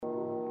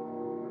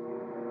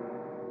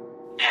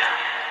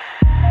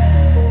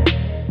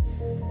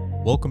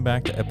Welcome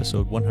back to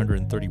episode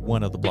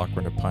 131 of the Block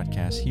Runner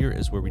podcast. Here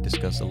is where we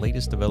discuss the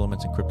latest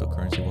developments in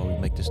cryptocurrency while we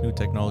make this new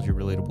technology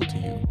relatable to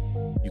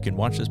you. You can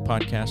watch this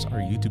podcast on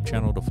our YouTube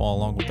channel to follow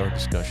along with our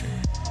discussion.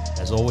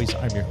 As always,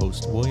 I'm your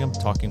host, William,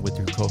 talking with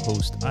your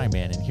co-host,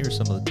 Iman, and here's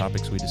some of the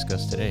topics we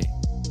discussed today.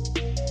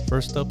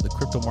 First up, the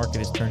crypto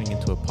market is turning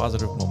into a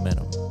positive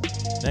momentum.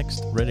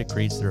 Next, Reddit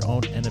creates their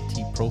own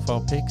NFT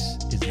profile pics.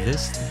 Is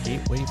this the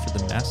gateway for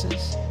the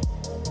masses?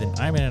 Then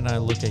Iman and I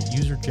look at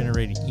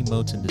user-generated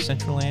emotes in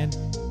Decentraland.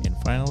 And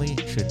finally,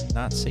 should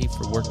not safe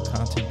for work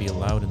content be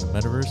allowed in the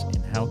metaverse,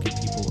 and how can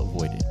people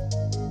avoid it?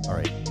 All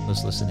right,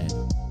 let's listen in.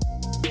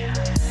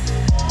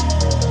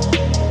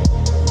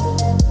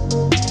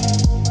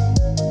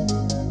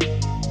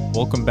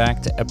 Welcome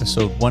back to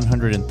episode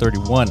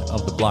 131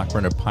 of the Block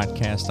Runner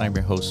podcast. I'm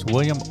your host,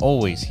 William,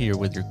 always here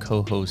with your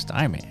co-host,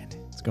 Iman.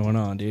 What's going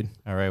on, dude?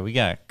 All right, we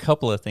got a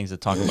couple of things to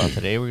talk about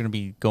today. We're going to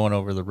be going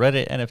over the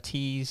Reddit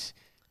NFTs.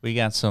 We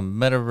got some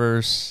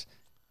metaverse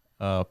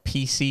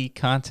PC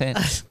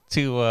content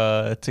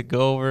to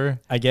go over.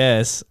 I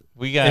guess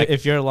we got.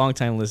 If you're a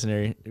long-time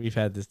listener, we've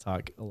had this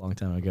talk a long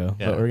time ago,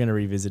 but we're gonna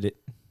revisit it.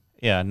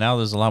 Yeah, now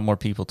there's a lot more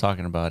people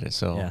talking about it.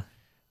 So,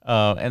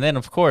 yeah. And then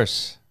of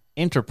course,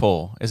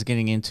 Interpol is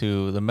getting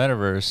into the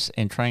metaverse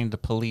and trying to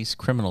police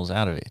criminals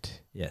out of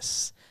it.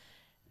 Yes,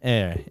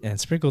 and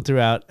sprinkled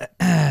throughout.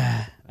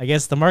 I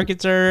guess the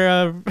markets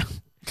are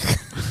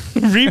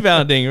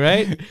rebounding,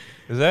 right?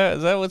 Is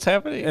that what's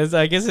happening?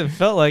 I guess it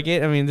felt like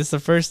it. I mean, this is the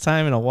first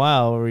time in a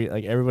while where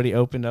everybody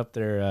opened up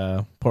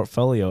their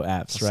portfolio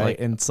apps, right?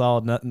 And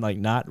saw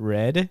nothing not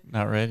red.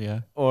 Not red,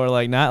 yeah. Or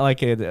not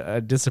like a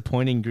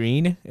disappointing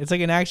green. It's like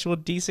an actual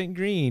decent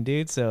green,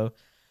 dude. So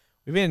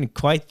we've been in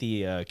quite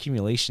the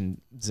accumulation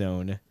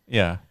zone.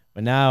 Yeah.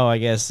 But now I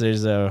guess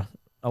there's a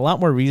lot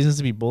more reasons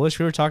to be bullish.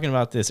 We were talking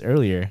about this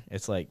earlier.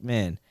 It's like,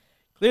 man,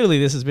 clearly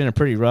this has been a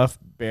pretty rough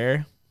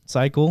bear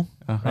cycle,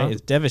 right?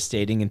 It's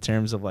devastating in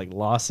terms of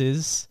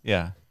losses,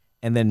 and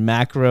then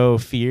macro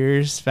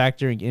fears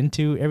factoring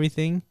into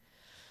everything.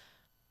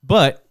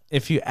 But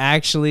if you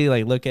actually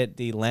look at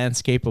the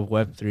landscape of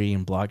Web3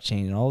 and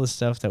blockchain and all the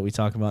stuff that we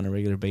talk about on a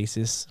regular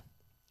basis,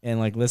 and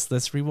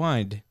let's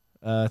rewind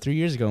 3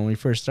 years ago when we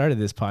first started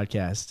this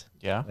podcast.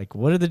 Yeah,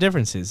 what are the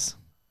differences?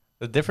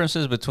 The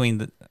differences between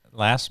the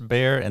last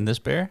bear and this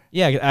bear?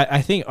 Yeah,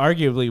 I think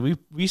arguably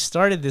we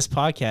started this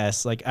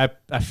podcast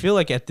I feel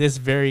like at this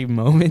very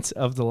moment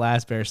of the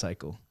last bear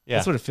cycle. Yeah.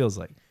 That's what it feels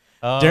like.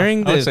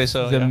 During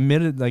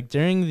the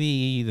during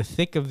the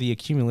thick of the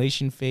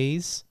accumulation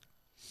phase.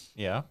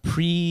 Yeah.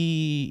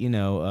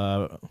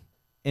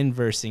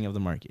 Inversing of the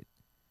market.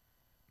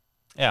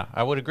 Yeah,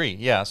 I would agree.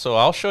 Yeah, so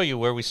I'll show you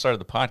where we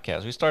started the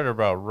podcast. We started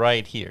about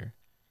right here.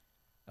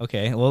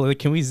 Okay, well,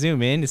 can we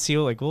zoom in to see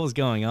what was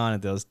going on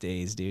at those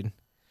days, dude?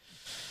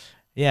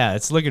 Yeah,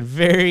 it's looking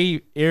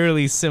very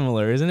eerily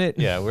similar, isn't it?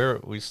 Yeah,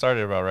 we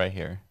started about right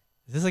here.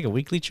 Is this like a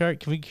weekly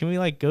chart? Can we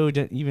go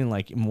to even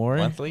more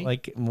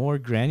monthly, more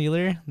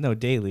granular? No,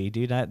 daily,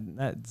 dude.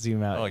 Not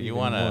zoom out. Oh, you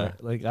wanna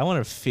I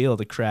want to feel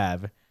the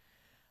crab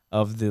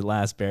of the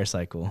last bear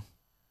cycle,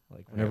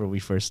 whenever we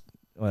first.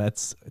 Well,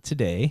 that's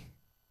today.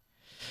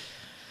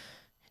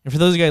 And for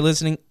those of you guys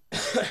listening,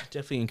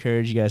 definitely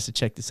encourage you guys to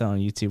check this out on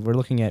YouTube. We're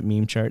looking at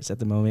meme charts at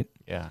the moment.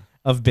 Yeah.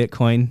 Of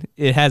Bitcoin.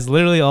 It has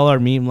literally all our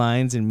meme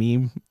lines and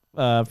meme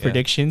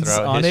predictions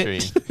on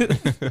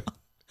history.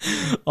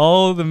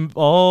 all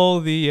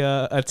the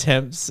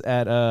attempts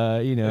at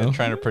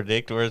trying to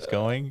predict where it's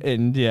going.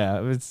 And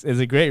yeah, it's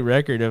a great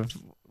record of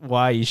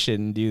why you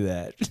shouldn't do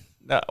that.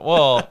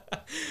 Well,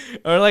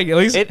 or at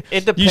least it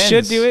depends. You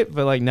should do it,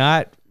 but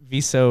not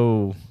be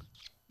so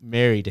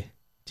married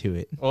to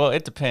it. Well,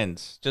 it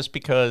depends, just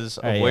because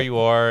of where you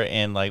are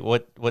and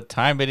what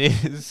time it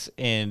is,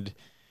 and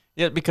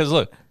because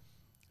look,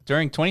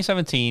 during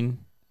 2017,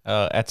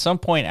 at some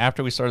point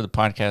after we started the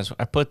podcast,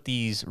 I put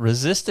these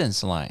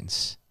resistance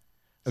lines.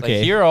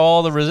 Okay, here are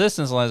all the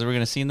resistance lines that we're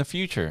going to see in the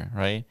future,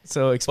 right?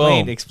 So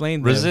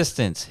explain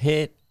resistance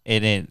hit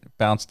and it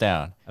bounced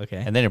down.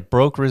 Okay, and then it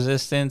broke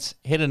resistance,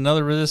 hit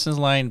another resistance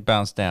line,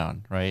 bounced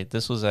down. Right,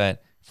 this was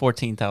at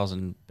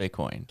 14,000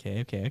 Bitcoin.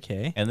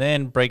 Okay. And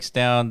then breaks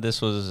down.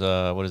 This was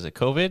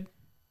COVID?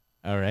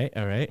 All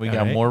right. We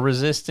got more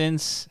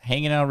resistance,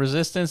 hanging out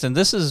resistance, and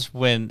this is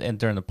when, and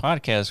during the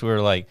podcast, we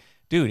were like,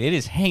 dude, it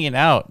is hanging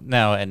out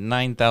now at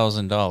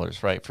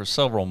 $9,000, right, for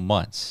several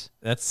months.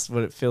 That's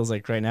what it feels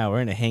like right now.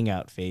 We're in a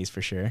hangout phase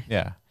for sure.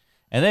 Yeah.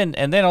 And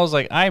then I was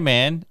like,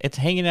 man, it's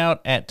hanging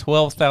out at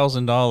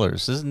 $12,000.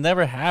 This has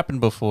never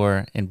happened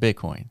before in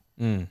Bitcoin.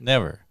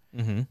 Never.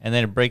 Mm-hmm. And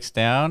then it breaks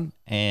down,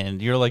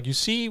 and you're like, you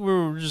see,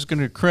 we're just going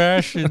to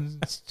crash, and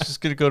it's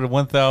just going to go to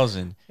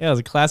 1,000. Yeah, it was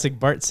a classic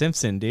Bart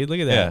Simpson, dude. Look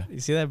at that. Yeah. You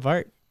see that,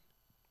 Bart?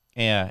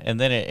 Yeah, and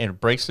then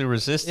it breaks through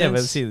resistance. Yeah,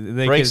 but see,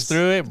 breaks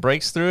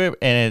through it,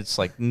 and it's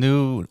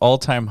new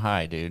all-time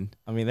high, dude.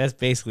 I mean, that's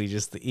basically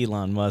just the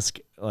Elon Musk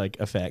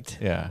effect.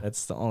 Yeah,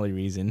 that's the only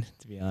reason,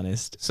 to be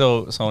honest.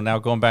 So now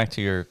going back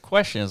to your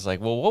question, is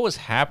well, what was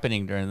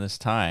happening during this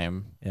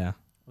time? Yeah,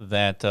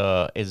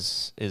 that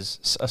is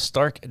a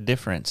stark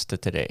difference to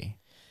today.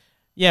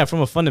 Yeah,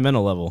 from a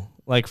fundamental level.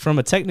 Like from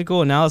a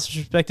technical analysis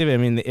perspective, I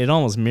mean, it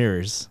almost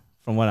mirrors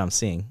from what I'm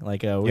seeing.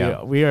 Like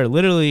we are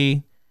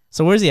literally.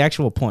 So where's the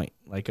actual point?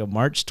 Like a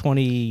March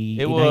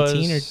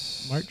 2019 or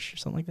March or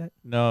something like that?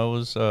 No, it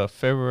was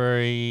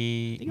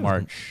February,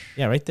 March.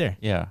 Yeah, right there.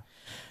 Yeah.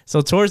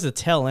 So towards the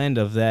tail end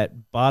of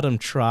that bottom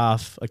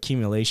trough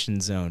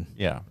accumulation zone.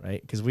 Yeah.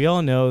 Right? Because we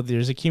all know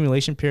there's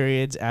accumulation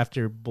periods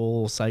after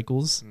bull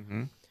cycles,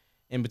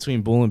 in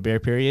between bull and bear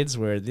periods,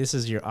 where this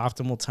is your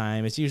optimal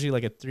time. It's usually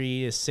like a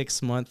 3 to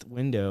 6 month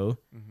window.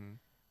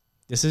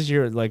 This is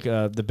your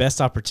the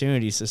best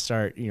opportunities to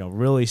start,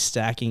 really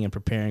stacking and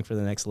preparing for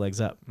the next legs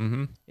up.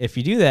 If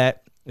you do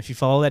that, if you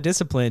follow that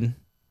discipline,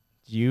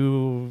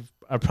 you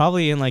are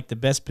probably in like the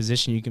best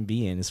position you can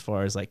be in as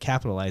far as like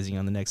capitalizing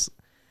on the next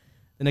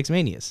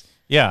manias.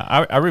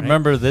 Yeah, I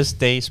remember this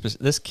day,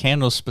 this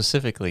candle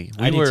specifically.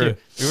 We were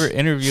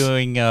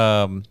interviewing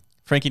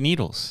Frankie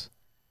Needles.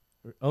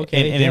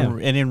 Okay,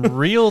 and in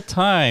real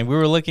time, we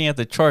were looking at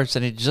the charts,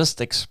 and it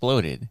just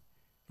exploded.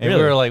 And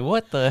really? We were like,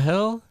 what the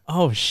hell?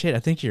 Oh, shit. I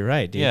think you're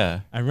right, dude. Yeah.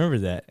 I remember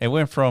that. It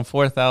went from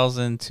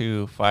 4,000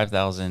 to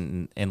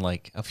 5,000 in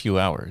like a few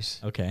hours.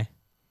 Okay.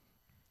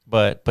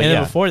 But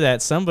then before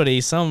that, some I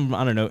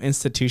don't know,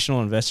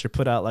 institutional investor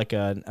put out like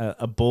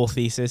a bull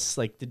thesis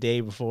like the day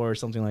before or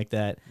something like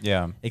that.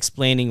 Yeah.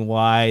 Explaining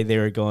why they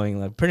were going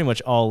like pretty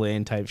much all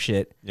in type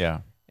shit. Yeah.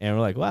 And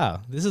we're like,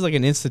 wow, this is like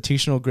an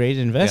institutional grade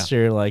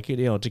investor, like,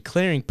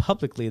 declaring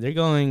publicly they're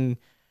going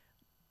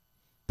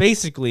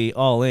basically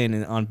all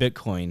in on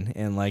Bitcoin.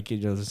 And like,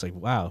 it's like,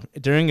 wow,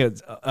 during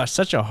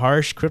such a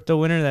harsh crypto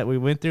winter that we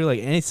went through,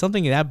 like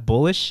something that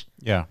bullish.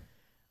 Yeah.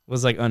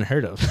 Was like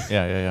unheard of.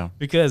 Yeah.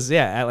 Because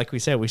like we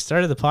said, we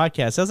started the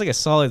podcast. That was like a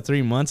solid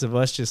 3 months of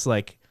us just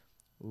like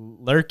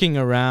lurking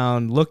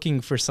around, looking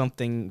for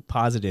something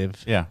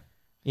positive. Yeah.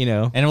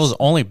 And it was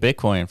only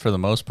Bitcoin for the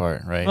most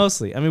part, right?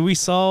 Mostly. I mean, we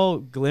saw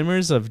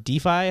glimmers of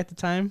DeFi at the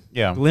time.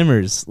 Yeah.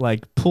 Glimmers,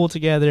 like pull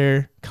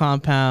together,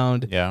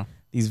 compound. Yeah.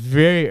 These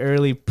very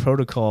early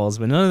protocols,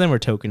 but none of them were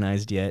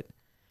tokenized yet.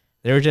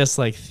 They were just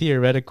like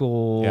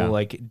theoretical,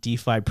 like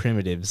DeFi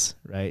primitives,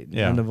 right?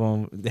 Yeah. None of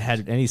them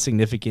had any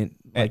significant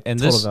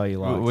total value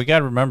logs. We got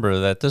to remember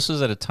that this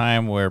was at a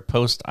time where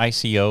post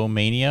ICO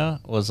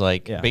mania was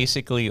like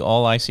basically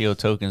all ICO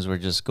tokens were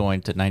just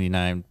going to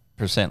 99%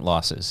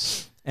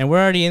 losses. And we're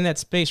already in that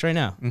space right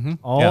now.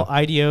 All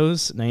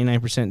IDOs,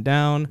 99%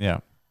 down. Yeah.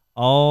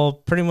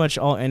 Pretty much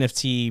all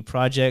NFT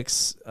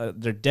projects,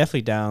 they're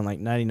definitely down like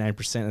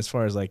 99% as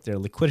far as like their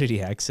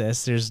liquidity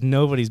access. There's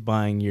nobody's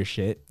buying your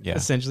shit,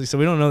 essentially. So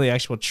we don't know the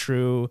actual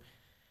true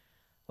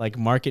like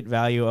market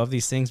value of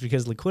these things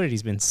because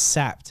liquidity's been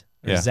sapped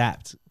or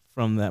zapped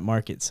from that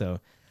market. So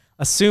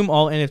assume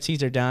all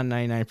NFTs are down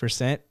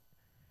 99%.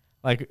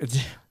 Like,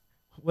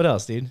 what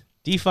else, dude?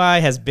 DeFi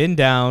has been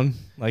down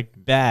like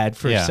bad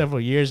for several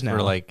years now.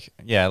 For like,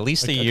 at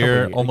least like a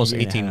year, almost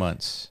 18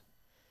 months.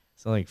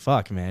 So like,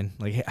 fuck, man.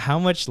 Like, how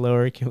much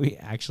lower can we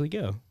actually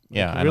go? Like,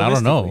 yeah, and I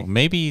don't know.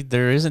 Maybe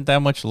there isn't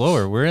that much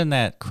lower. We're in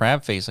that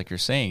crab phase, like you're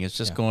saying. It's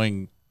just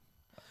going,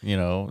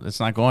 it's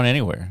not going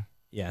anywhere.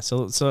 Yeah.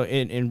 So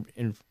in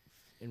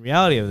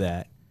reality of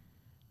that,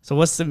 so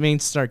what's the main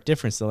stark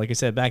difference though? Like I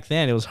said, back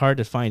then it was hard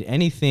to find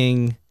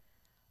anything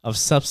of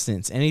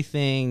substance,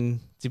 anything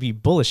to be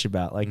bullish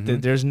about. Like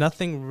there's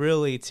nothing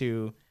really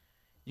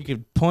you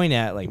could point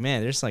at. Like,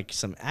 man, there's like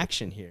some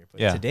action here. But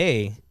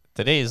today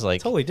is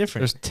like totally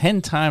different. There's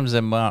 10 times the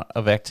amount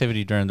of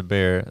activity during the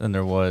bear than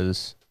there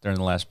was during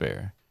the last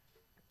bear.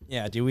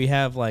 Yeah. Do we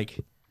have like?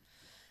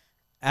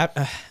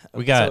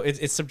 We got. So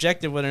it's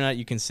subjective whether or not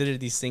you consider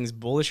these things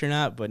bullish or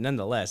not, but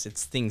nonetheless,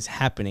 it's things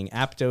happening.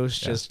 Aptos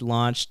just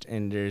launched,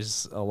 and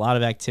there's a lot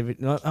of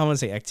activity. No, I don't want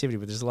to say activity,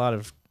 but there's a lot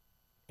of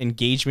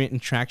engagement and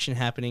traction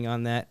happening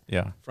on that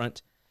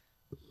front.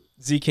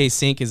 ZK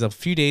Sync is a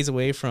few days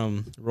away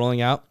from rolling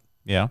out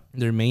their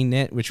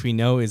mainnet, which we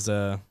know is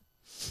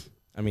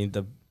probably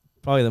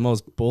the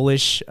most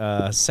bullish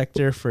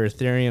sector for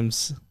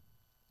Ethereum's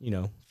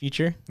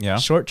future,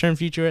 short-term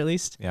future at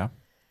least.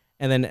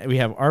 And then we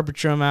have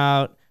Arbitrum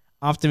out.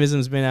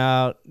 Optimism's been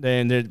out.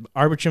 Then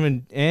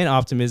Arbitrum and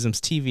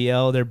Optimism's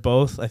TVL, they're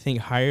both, I think,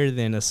 higher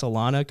than a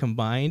Solana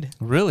combined.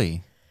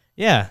 Really?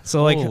 Yeah.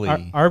 So like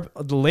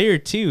the layer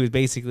 2 is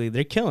basically,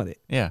 they're killing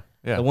it. Yeah.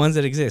 The ones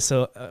that exist.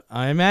 So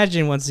I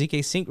imagine once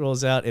ZK Sync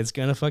rolls out, it's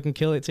going to fucking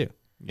kill it too.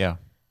 Yeah.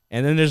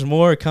 And then there's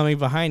more coming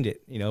behind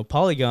it.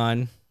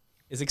 Polygon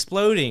is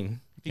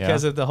exploding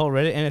because of the whole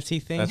Reddit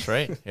NFT thing. That's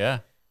right. Yeah.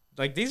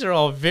 Like, these are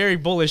all very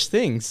bullish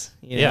things.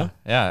 Yeah,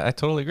 I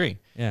totally agree.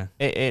 Yeah.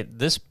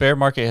 This bear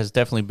market has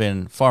definitely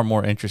been far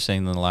more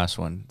interesting than the last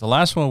one. The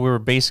last one, we were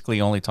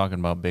basically only talking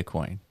about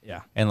Bitcoin.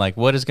 Yeah. And, like,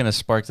 what is going to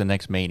spark the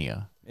next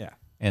mania? Yeah.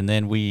 And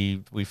then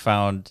we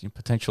found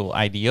potential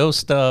IDO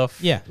stuff.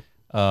 Yeah.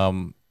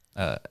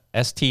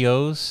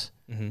 STOs.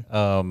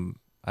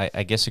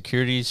 I guess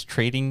securities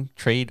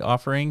trade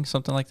offering,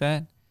 something like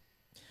that.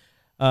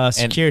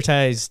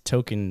 Securitized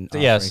token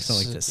offering,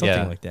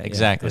 something like that.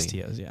 Exactly.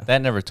 STOs,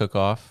 That never took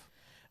off.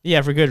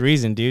 Yeah, for good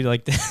reason, dude.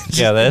 Like, the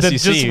SEC.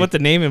 Just what the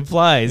name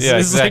implies. Yeah,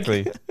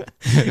 exactly. Like,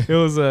 It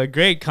was a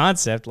great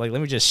concept. Like,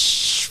 let me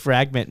just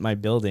fragment my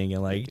building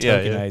and like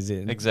tokenize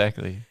it.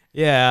 Exactly.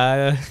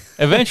 Yeah.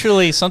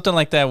 Eventually, something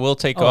like that will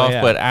take off,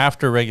 yeah. but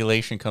after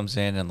regulation comes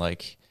in and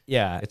like,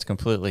 yeah, it's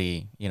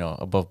completely,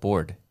 above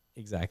board.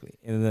 Exactly.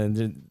 And then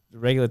the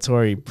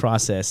regulatory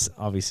process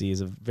obviously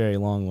is a very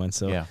long one.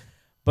 So, yeah.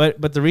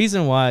 But the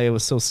reason why it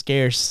was so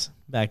scarce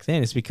back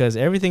then is because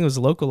everything was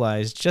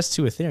localized just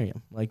to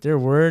Ethereum. Like, there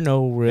were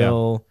no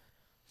real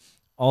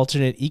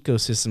alternate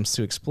ecosystems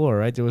to explore,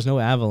 right? There was no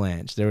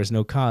Avalanche. There was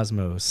no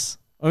Cosmos.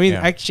 I mean,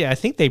 actually, I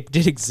think they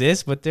did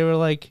exist, but they were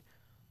like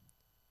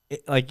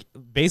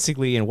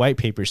basically in white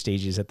paper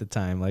stages at the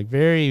time, like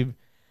very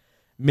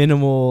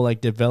minimal like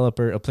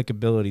developer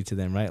applicability to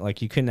them, right?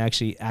 Like, you couldn't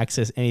actually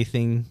access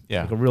anything,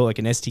 like a real, like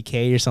an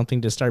SDK or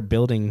something to start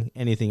building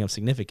anything of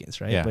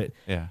significance, right? But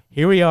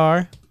here we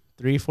are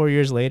 3-4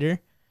 years later.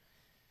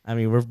 I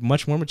mean, we're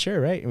much more mature,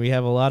 right? And we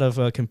have a lot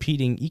of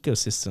competing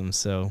ecosystems.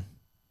 So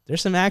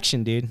there's some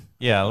action, dude.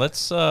 Yeah,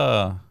 let's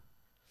I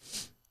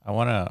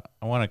want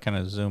to kind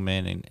of zoom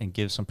in and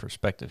give some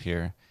perspective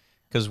here,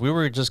 because we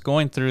were just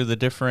going through the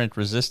different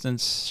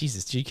resistance.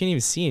 Jesus, dude, you can't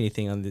even see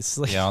anything on this.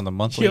 Like, on the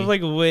monthly. You have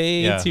like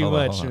way too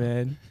much,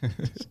 man.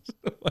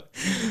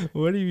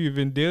 What have you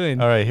been doing?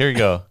 All right, here we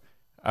go.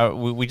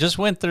 We just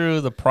went through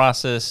the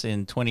process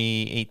in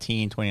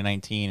 2018,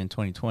 2019, and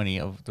 2020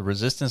 of the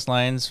resistance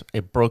lines.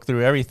 It broke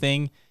through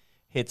everything,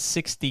 hit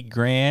 60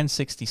 grand,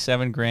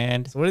 67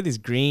 grand. So what are these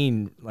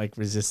green like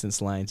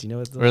resistance lines? You know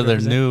what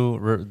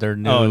they're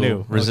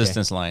new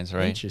resistance lines,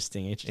 right?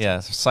 Interesting.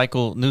 Yeah,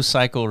 new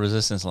cycle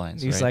resistance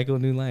lines. New cycle,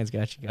 new lines.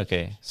 Gotcha.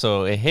 Okay,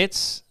 so it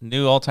hits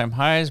new all-time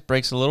highs,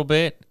 breaks a little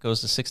bit,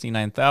 goes to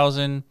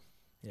 69,000,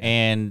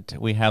 and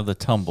we have the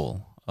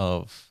tumble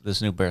of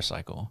this new bear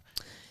cycle.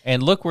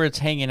 And look where it's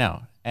hanging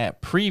out at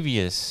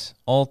previous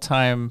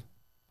all-time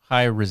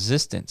high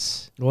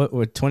resistance. What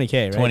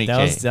 20K, right?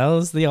 20K. That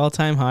was the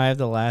all-time high of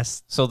the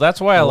last. So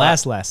that's why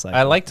last cycle.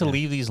 I like to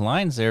leave these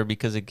lines there,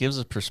 because it gives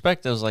us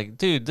perspective. It's like,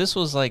 dude, this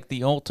was like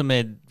the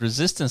ultimate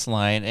resistance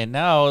line, and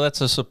now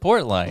that's a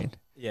support line.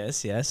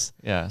 Yes.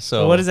 Yeah.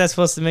 So what is that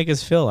supposed to make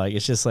us feel like?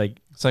 It's just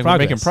like we're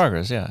making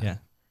progress. Yeah.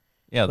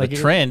 Like the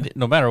trend,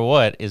 no matter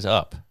what, is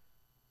up.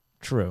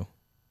 True.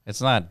 It's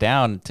not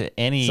down to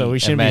any. So we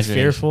shouldn't be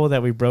fearful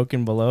that we've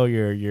broken below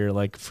your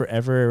like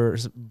forever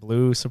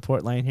blue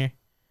support line here.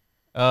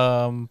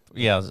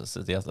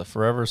 The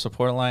forever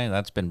support line,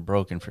 that's been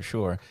broken for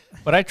sure.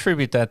 But I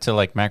attribute that to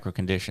like macro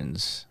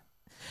conditions.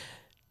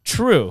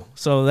 True.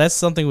 So that's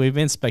something we've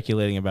been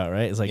speculating about,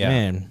 right? It's like,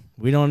 man,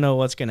 we don't know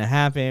what's gonna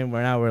happen.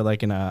 We're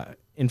like in a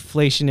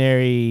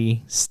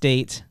inflationary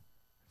state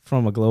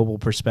from a global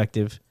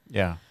perspective.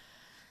 Yeah.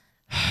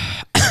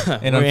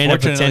 And we're in a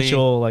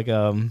potential like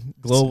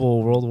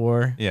global world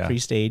war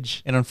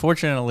pre-stage. And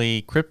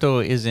unfortunately, crypto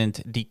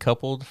isn't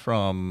decoupled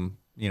from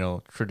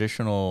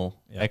traditional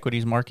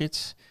equities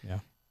markets. Yeah.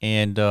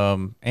 And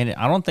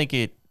I don't think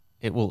it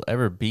will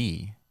ever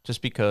be,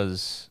 just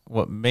because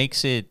what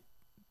makes it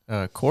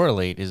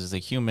correlate is the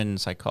human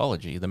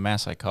psychology, the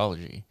mass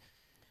psychology,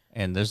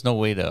 and there's no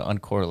way to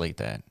uncorrelate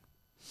that.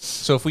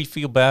 So if we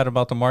feel bad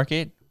about the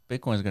market,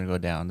 Bitcoin's going to go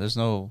down. There's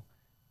no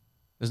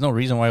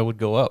reason why it would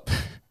go up.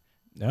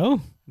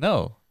 No.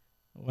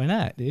 Why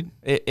not, dude?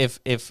 If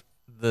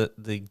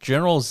the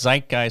general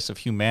zeitgeist of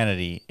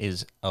humanity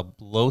is a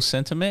low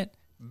sentiment,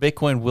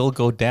 Bitcoin will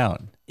go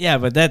down. Yeah,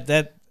 but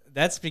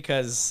that's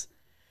because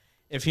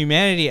if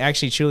humanity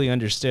actually truly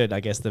understood,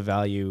 I guess, the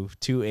value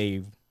to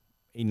a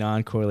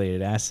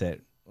non-correlated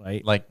asset,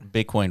 right? Like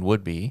Bitcoin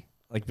would be.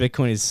 Like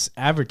Bitcoin is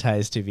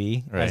advertised to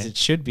be, right, as it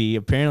should be.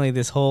 Apparently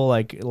this whole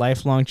like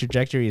lifelong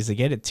trajectory is to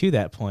get it to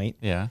that point.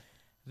 Yeah.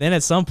 Then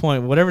at some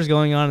point, whatever's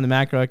going on in the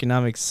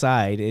macroeconomic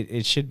side,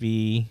 it should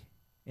be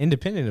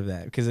independent of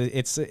that, because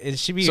it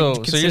should be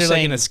considered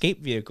like an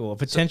escape vehicle, a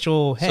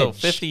potential hedge. So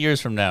 50 years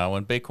from now,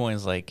 when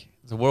Bitcoin's like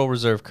the world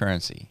reserve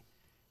currency,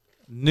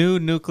 new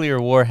nuclear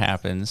war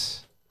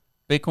happens,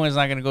 Bitcoin's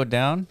not going to go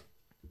down?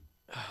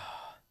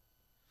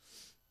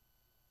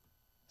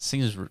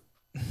 Seems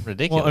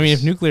ridiculous. Well, I mean,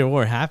 if nuclear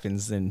war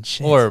happens, then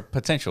shit. Or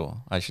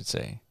potential, I should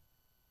say.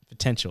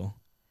 Potential.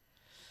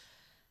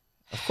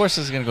 Of course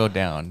it's going to go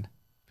down.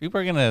 People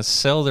are going to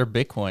sell their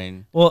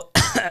Bitcoin. Well,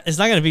 it's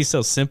not going to be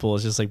so simple.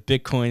 It's just like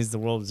Bitcoin's the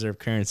world reserve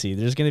currency.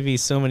 There's going to be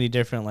so many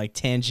different like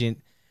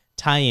tangent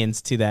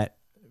tie-ins to that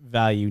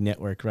value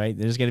network, right?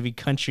 There's going to be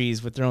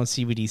countries with their own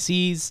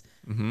CBDCs.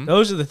 Mm-hmm.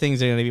 Those are the things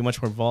that are going to be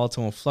much more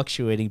volatile and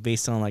fluctuating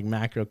based on like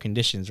macro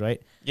conditions,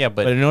 right? Yeah,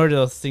 but in order for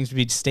those things to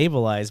be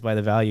stabilized by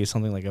the value of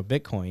something like a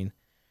Bitcoin,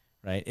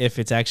 right? If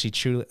it's actually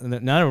truly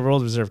not a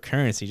world reserve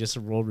currency, just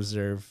a world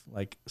reserve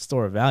like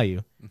store of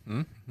value,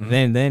 mm-hmm.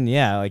 Mm-hmm. then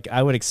yeah, like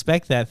I would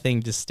expect that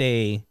thing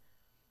to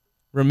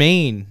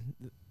remain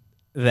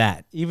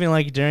that, even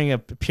like during a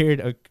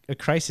period, a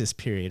crisis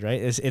period,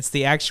 right? It's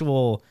the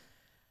actual,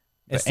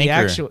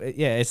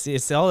 it's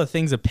it's all the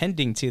things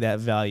appending to that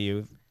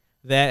value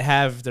that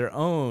have their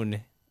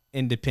own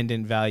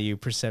independent value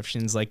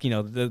perceptions, like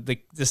the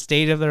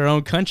state of their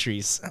own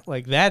countries.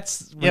 Like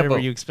that's whenever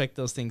you expect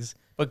those things.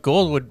 But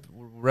gold would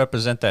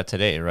represent that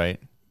today, right?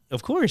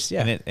 Of course,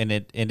 yeah. And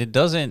it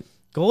doesn't.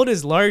 Gold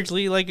is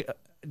largely like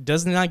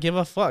does not give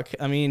a fuck.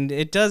 I mean,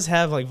 it does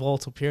have like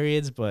volatile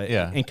periods, but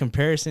in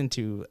comparison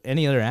to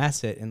any other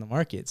asset in the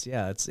markets,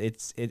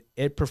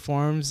 it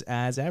performs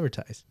as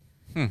advertised.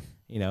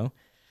 You know,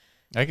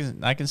 I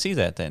can see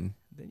that then.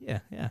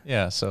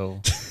 Yeah.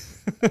 So,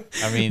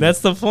 I mean,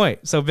 that's the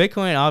point. So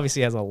Bitcoin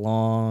obviously has a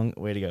long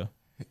way to go.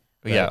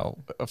 Right? Yeah,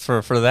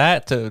 for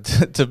that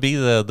to be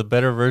the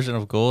better version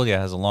of gold, it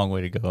has a long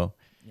way to go.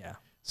 Yeah.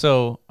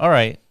 So, all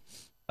right.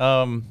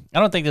 I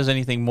don't think there's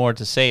anything more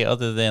to say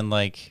other than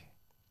like,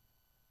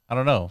 I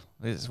don't know.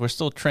 We're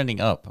still trending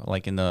up,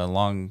 like in the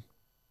long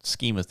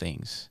scheme of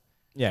things.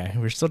 Yeah,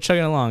 we're still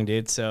chugging along,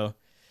 dude. So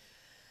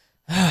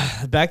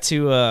back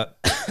to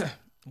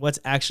what's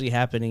actually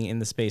happening in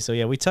the space. So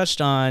yeah, we touched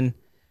on.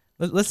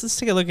 Let's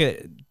take a look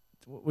at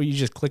what you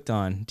just clicked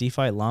on.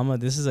 DeFi Llama.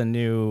 This is a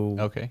new.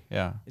 Okay.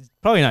 Yeah. It's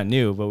probably not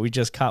new, but we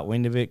just caught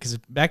wind of it because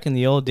back in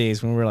the old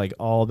days when we were like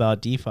all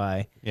about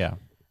DeFi. Yeah.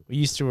 We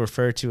used to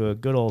refer to a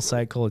good old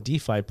site called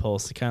DeFi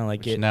Pulse to kind of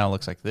like Which now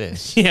looks like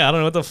this. Yeah, I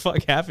don't know what the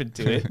fuck happened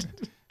to it.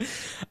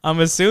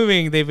 I'm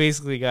assuming they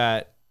basically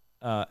got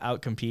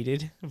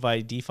outcompeted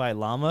by DeFi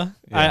Llama.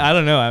 Yeah. I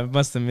don't know. I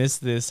must have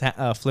missed this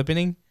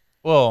flippening.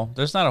 Well,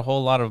 there's not a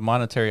whole lot of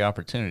monetary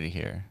opportunity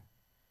here.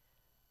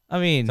 I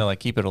mean, to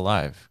like keep it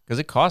alive because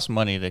it costs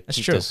money to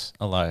keep this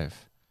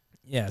alive.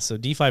 Yeah. So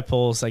DeFi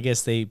Pulse, I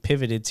guess they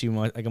pivoted to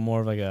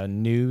more of like a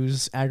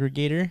news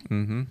aggregator.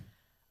 Mm-hmm.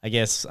 I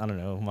guess, I don't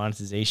know,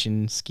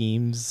 monetization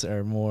schemes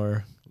are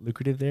more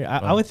lucrative there.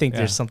 I would think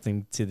there's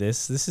something to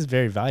this. This is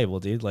very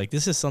valuable, dude. Like,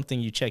 this is something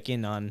you check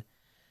in on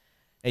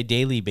a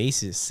daily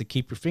basis to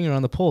keep your finger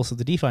on the pulse of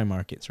the DeFi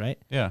markets, right?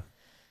 Yeah.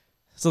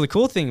 So the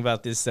cool thing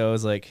about this, though,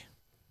 is like,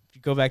 if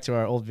you go back to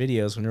our old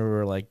videos when we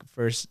were like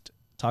first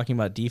talking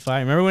about DeFi,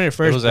 remember when it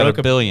first broke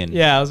at $1 billion?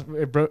 Yeah,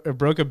 it broke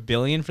 $1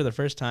 billion for the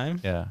first time.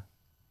 Yeah.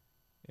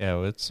 Yeah,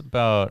 well, it's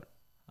about...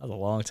 That was a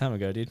long time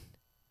ago, dude.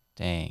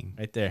 Dang.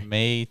 Right there.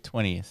 May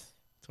 20th.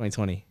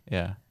 2020.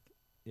 Yeah.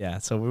 Yeah.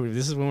 So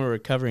this is when we were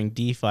covering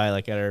DeFi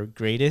like at our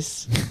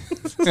greatest.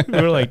 We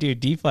were like, dude,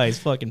 DeFi is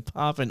fucking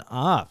popping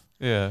off.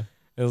 Yeah.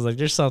 It was like,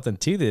 there's something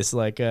to this.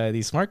 Like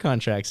these smart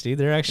contracts, dude,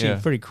 they're actually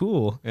pretty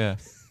cool. Yeah.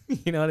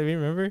 You know what I mean?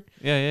 Remember?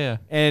 Yeah.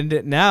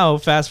 And now,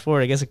 fast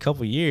forward, I guess a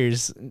couple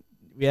years,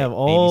 we have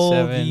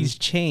all these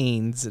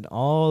chains and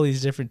all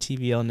these different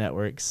TVL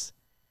networks.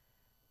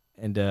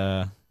 And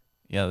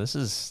yeah, this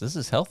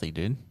is healthy,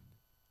 dude.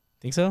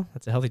 Think so?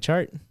 That's a healthy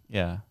chart.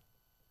 Yeah.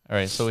 All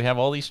right, so we have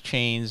all these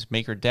chains.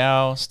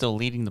 MakerDAO still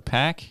leading the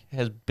pack.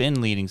 Has been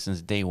leading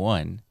since day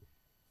one.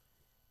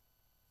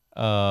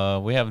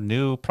 We have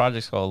new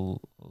projects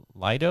called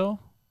Lido.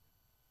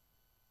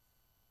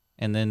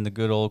 And then the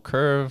good old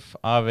Curve,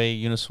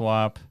 Aave,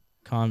 Uniswap.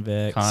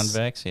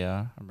 Convex,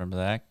 yeah. I remember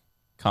that.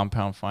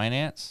 Compound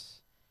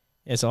Finance.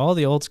 Yeah, so all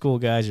the old school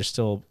guys are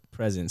still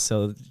present.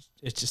 So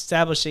it's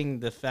establishing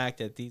the fact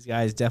that these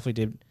guys definitely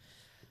did...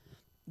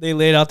 They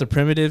laid out the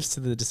primitives to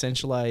the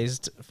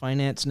decentralized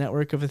finance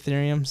network of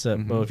Ethereum. So,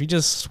 but if you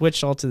just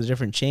switch all to the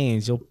different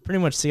chains, you'll pretty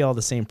much see all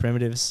the same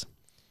primitives.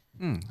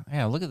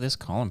 Yeah, look at this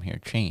column here,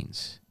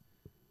 chains.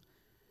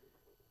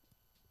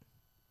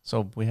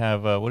 So we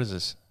have, what is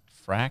this?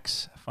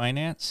 Frax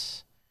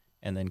Finance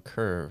and then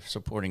Curve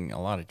supporting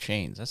a lot of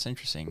chains. That's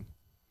interesting.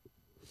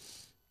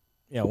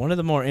 Yeah, one of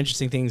the more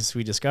interesting things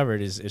we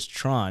discovered is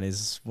Tron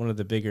is one of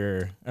the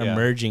bigger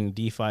emerging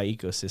DeFi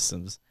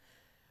ecosystems.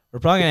 We're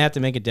probably going to have to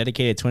make a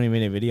dedicated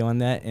 20-minute video on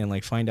that and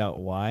like find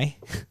out why.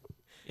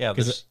 Yeah,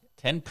 there's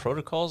 10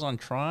 protocols on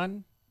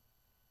Tron.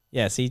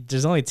 Yeah, see,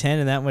 there's only 10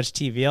 and that much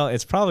TVL.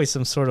 It's probably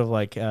some sort of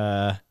like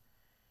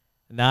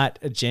not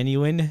a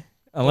genuine,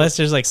 unless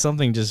there's like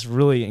something just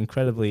really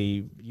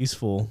incredibly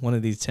useful, one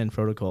of these 10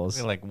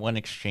 protocols. Like one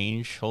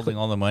exchange holding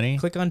all the money.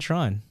 Click on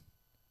Tron.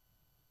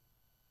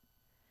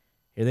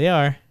 Here they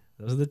are.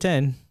 Those are the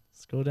 10.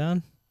 Scroll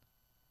down.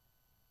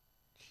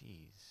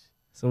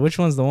 So which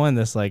one's the one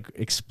that's like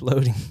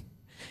exploding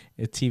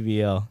at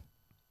TVL?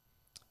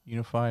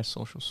 Unify,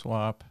 Social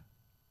Swap.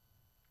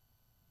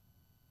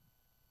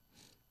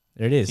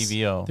 There it is.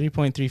 TVL.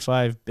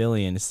 3.35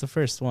 billion. It's the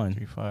first one.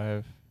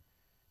 3.5.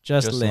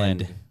 Just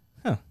Lend.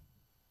 Huh.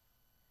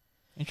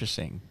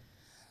 Interesting.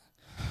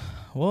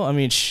 Well, I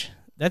mean,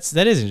 that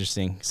is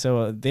interesting.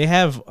 So they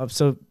have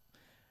so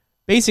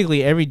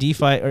basically every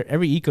DeFi or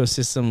every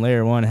ecosystem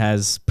layer one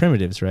has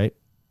primitives, right?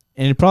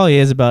 And it probably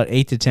is about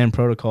 8 to 10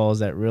 protocols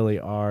that really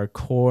are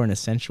core and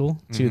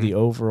essential to the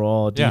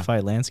overall DeFi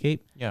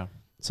landscape. Yeah.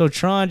 So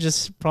Tron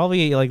just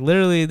probably like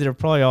literally they're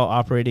probably all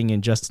operating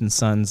in Justin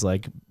Sun's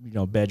like, you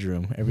know,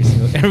 bedroom. Every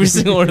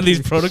single one of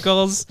these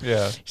protocols.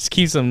 Yeah. Just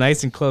keeps them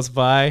nice and close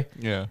by.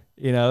 Yeah.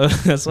 You know,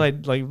 that's why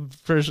like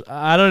first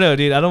I don't know,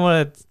 dude. I don't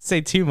want to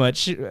say too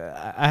much.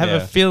 I have a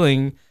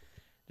feeling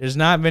there's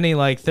not many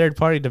like third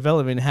party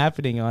development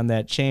happening on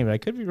that chain, but I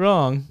could be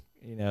wrong.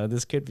 You know,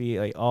 this could be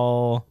like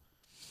all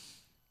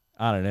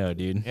I don't know,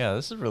 dude. Yeah,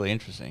 this is really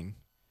interesting.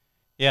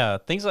 Yeah,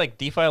 things like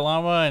DeFi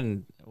Llama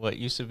and what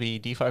used to be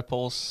DeFi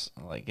Pulse,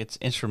 like it's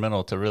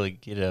instrumental to really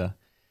get a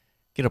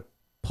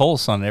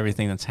pulse on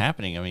everything that's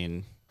happening. I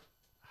mean,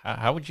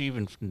 how would you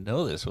even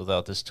know this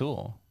without this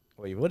tool?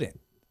 Well, you wouldn't.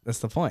 That's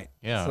the point.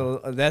 Yeah.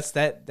 So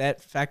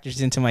that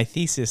factors into my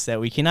thesis that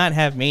we cannot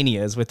have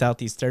manias without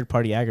these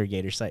third-party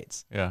aggregator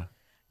sites. Yeah.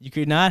 You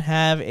could not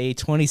have a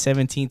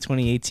 2017,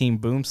 2018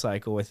 boom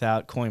cycle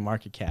without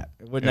CoinMarketCap.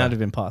 It would not have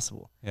been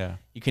possible. Yeah.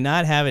 You could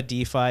not have a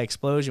DeFi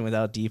explosion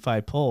without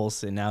DeFi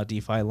Pulse and now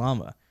DeFi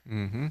Llama.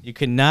 Mm-hmm. You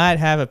could not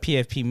have a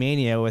PFP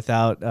mania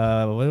without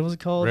what was it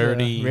called?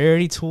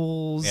 Rarity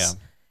Tools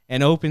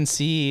and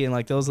OpenSea and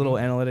like those little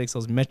analytics,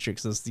 those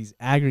metrics, these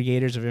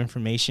aggregators of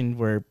information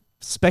where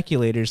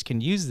speculators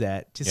can use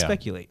that to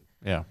speculate.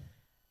 Yeah.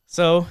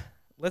 So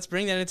let's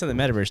bring that into the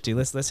metaverse, dude.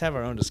 Let's have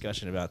our own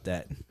discussion about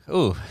that.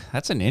 Oh,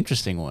 that's an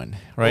interesting one,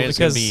 right? Well, it's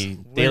going to be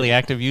daily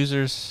active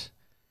users,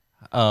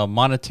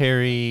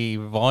 monetary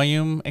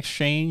volume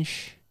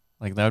exchange,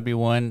 like that would be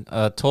one.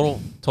 Total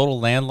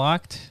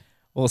landlocked.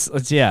 Well,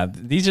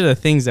 these are the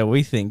things that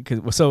we think.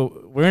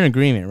 So we're in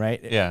agreement,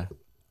 right? Yeah.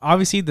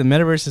 Obviously, the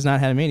metaverse has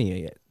not had a mania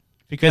yet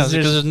because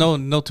there's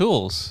no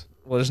tools.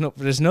 Well,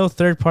 there's no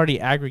third party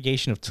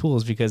aggregation of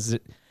tools because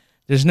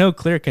there's no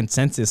clear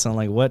consensus on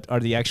like what are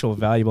the actual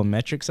valuable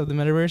metrics of the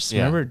metaverse.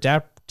 Yeah. Remember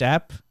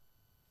DAP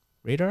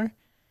Radar,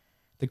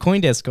 the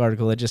CoinDesk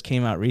article that just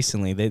came out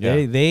recently.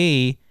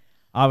 They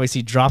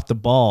obviously dropped the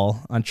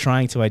ball on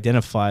trying to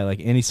identify like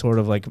any sort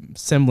of like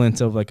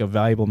semblance of like a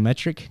valuable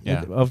metric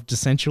of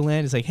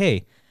Decentraland. It's like,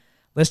 hey,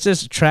 let's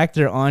just track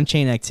their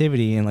on-chain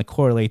activity and like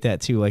correlate that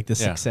to like the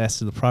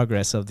success or the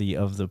progress of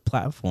the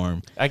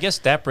platform. I guess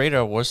DAP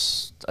Radar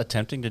was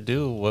attempting to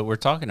do what we're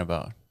talking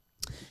about.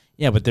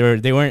 Yeah, but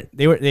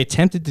they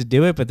attempted to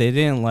do it, but they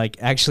didn't like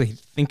actually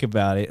think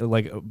about it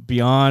like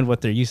beyond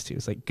what they're used to.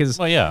 It's like because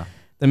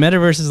the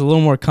metaverse is a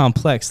little more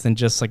complex than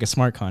just like a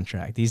smart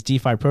contract. These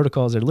DeFi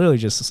protocols are literally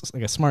just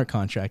like a smart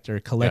contract or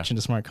a collection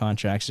of smart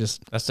contracts.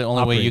 That's the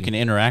only way you can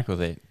interact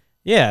with it.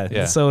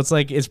 Yeah. So it's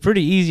like it's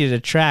pretty easy to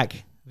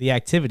track the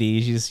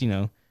activities. You just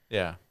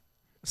Yeah.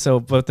 So,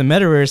 but the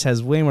metaverse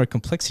has way more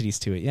complexities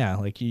to it. Yeah,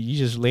 like you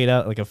just laid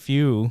out like a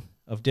few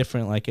of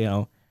different like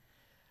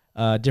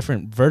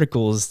different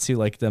verticals to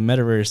like the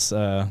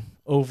metaverse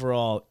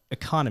overall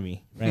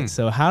economy, right?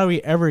 So how are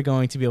we ever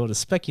going to be able to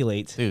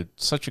speculate? Dude,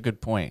 such a good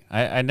point.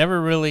 I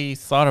never really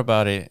thought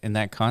about it in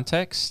that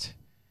context,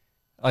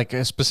 like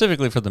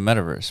specifically for the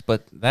metaverse,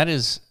 but that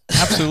is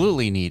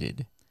absolutely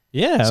needed.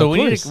 Yeah. So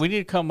we need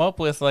to come up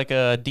with like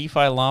a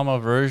DeFi Llama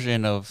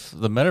version of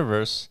the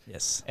metaverse.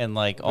 Yes. And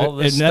like all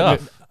this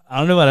stuff. I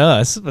don't know about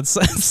us, but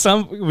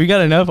some we got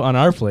enough on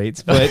our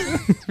plates, but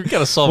we got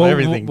to solve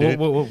everything, dude.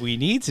 What we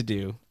need to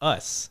do,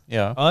 us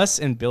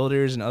and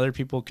builders and other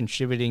people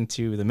contributing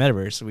to the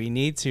metaverse, we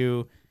need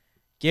to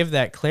give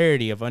that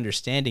clarity of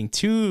understanding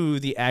to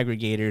the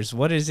aggregators.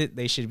 What is it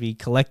they should be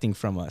collecting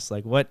from us?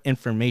 Like what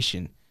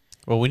information?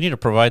 Well, we need to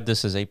provide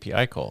this as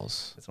API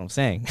calls. That's what I'm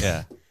saying.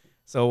 Yeah.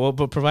 So we'll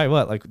provide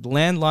what? Like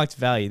landlocked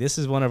value. This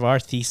is one of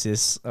our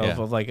thesis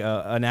of like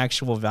an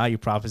actual value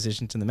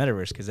proposition to the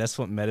metaverse because that's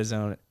what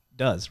MetaZone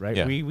does, right?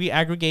 Yeah. We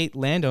aggregate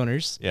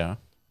landowners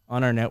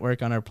on our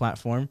network, on our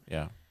platform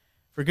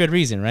for good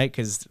reason, right?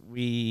 Because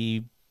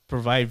we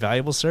provide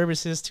valuable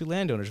services to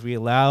landowners. We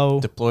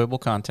allow deployable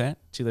content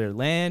to their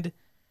land.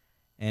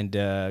 And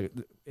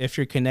if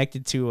you're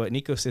connected to an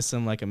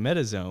ecosystem like a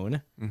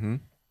MetaZone,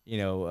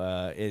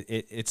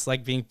 it's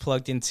like being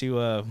plugged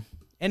into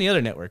any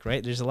other network,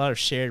 right? There's a lot of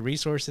shared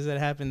resources that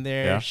happen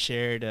there,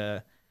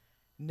 shared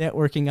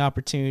networking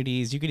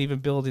opportunities. You could even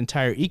build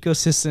entire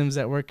ecosystems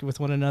that work with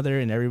one another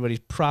and everybody's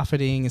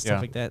profiting and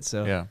stuff like that.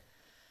 So,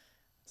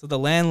 so the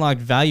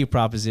landlocked value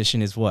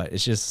proposition is what?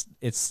 It's just,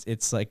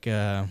 it's like,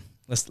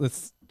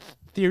 let's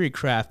theory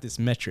craft this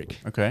metric.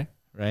 Okay.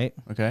 Right.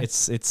 Okay.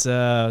 It's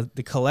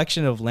the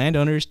collection of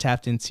landowners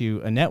tapped into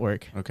a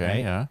network. Okay. Right?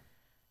 Yeah.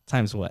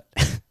 Times what?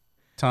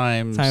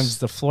 Times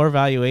the floor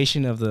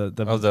valuation of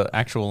the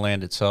actual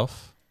land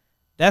itself.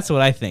 That's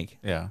what I think.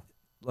 Yeah.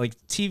 Like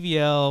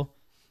TVL,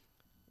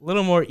 a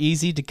little more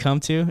easy to come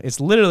to. It's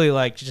literally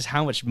like just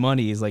how much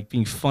money is like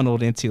being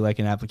funneled into like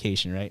an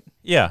application, right?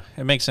 Yeah,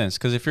 it makes sense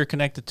because if you're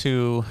connected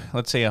to,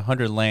 let's say,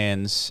 100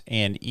 lands,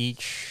 and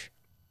each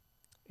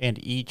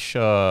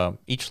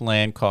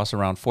land costs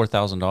around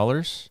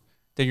 $4,000,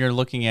 then you're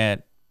looking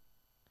at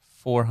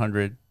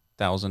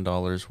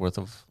 $400,000 worth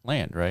of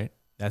land, right?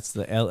 That's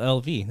the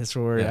LLV. That's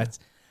where that's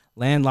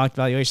landlocked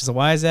valuation. So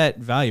why is that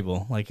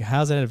valuable? Like,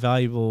 how's that a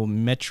valuable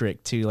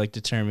metric to like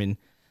determine?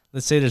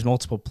 Let's say there's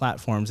multiple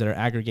platforms that are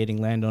aggregating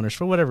landowners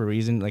for whatever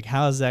reason. Like,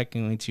 how is that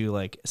going to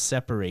like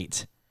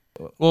separate?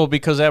 Well,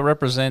 because that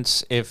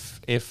represents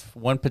if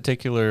one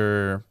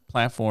particular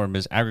platform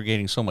is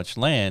aggregating so much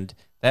land,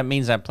 that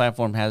means that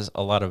platform has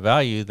a lot of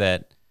value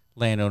that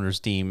landowners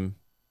deem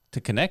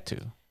to connect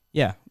to.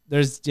 Yeah,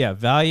 there's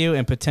value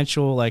and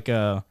potential like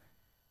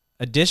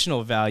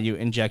additional value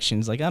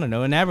injections. Like, I don't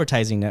know, an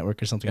advertising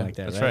network or something like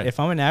that. Right? If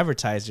I'm an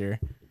advertiser,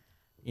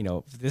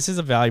 this is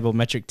a valuable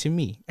metric to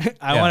me.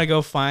 I want to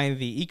go find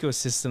the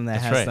ecosystem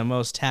that has the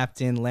most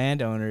tapped in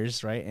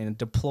landowners, right, and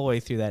deploy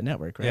through that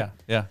network, right?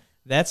 Yeah.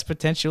 That's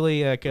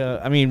potentially like we're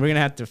gonna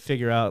have to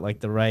figure out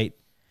like the right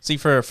See,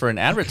 for an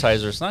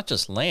advertiser, it's not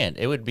just land.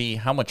 It would be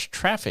how much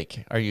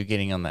traffic are you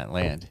getting on that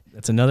land?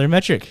 That's another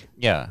metric.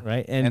 Yeah.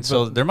 Right. And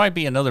so there might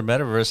be another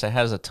metaverse that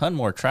has a ton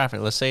more traffic.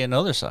 Let's say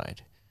another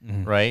side,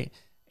 right?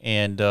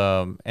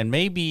 And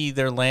maybe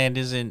their land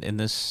isn't in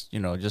this,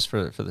 just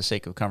for the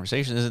sake of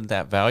conversation, isn't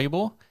that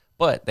valuable,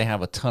 but they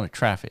have a ton of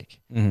traffic.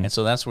 And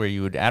so that's where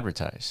you would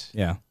advertise.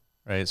 Yeah.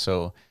 Right.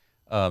 So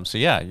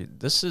yeah,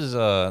 this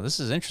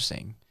is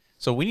interesting.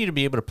 So we need to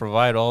be able to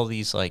provide all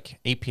these like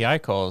API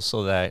calls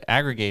so that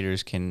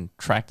aggregators can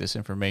track this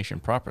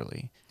information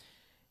properly.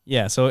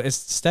 Yeah. So it's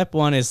step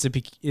one is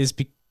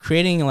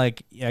creating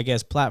like, I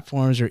guess,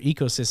 platforms or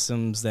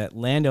ecosystems that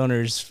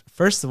landowners,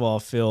 first of all,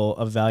 feel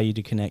of value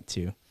to connect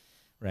to.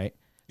 Right.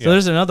 So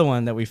there's another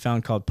one that we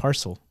found called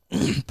Parcel.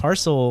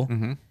 Parcel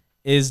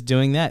is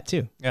doing that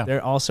too. Yeah.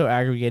 They're also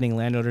aggregating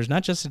landowners,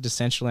 not just in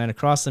Decentraland,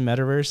 across the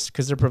metaverse,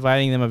 because they're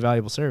providing them a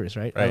valuable service,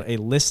 right? A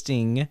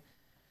listing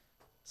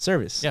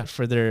service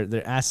for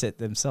their asset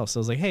themselves. So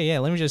it's like, hey, yeah,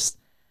 let me just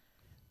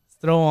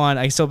throw on.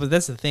 But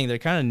that's the thing. They're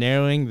kind of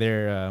narrowing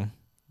their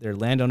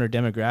landowner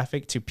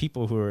demographic to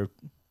people who are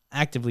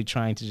actively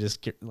trying to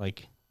just get,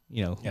 like,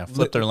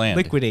 flip their land,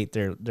 liquidate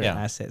their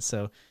assets.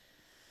 So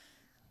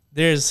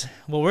there's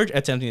what we're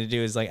attempting to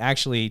do is like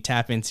actually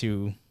tap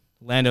into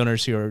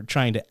landowners who are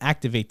trying to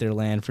activate their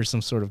land for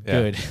some sort of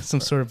good,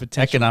 some sort of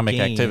potential economic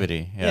gain.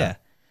 activity. Yeah.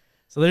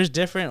 So there's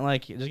there's going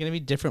to be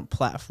different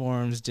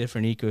platforms,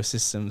 different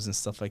ecosystems and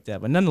stuff like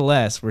that. But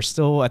nonetheless, we're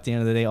still at the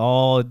end of the day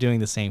all doing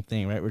the same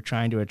thing, right? We're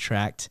trying to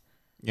attract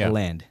the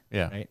land.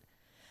 Yeah. Right.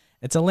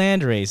 It's a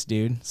land race,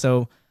 dude.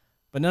 So,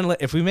 but nonetheless,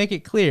 if we make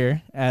it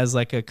clear as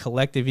like a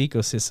collective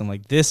ecosystem,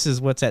 like this is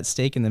what's at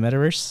stake in the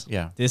metaverse.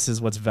 Yeah. This is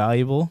what's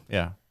valuable.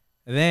 Yeah.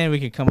 And then we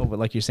could come up with,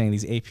 like you're saying,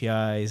 these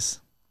APIs.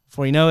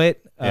 Before you know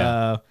it,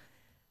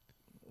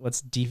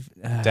 what's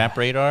DApp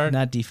Radar?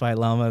 Not DeFi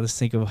Llama. Let's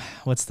think of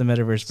what's the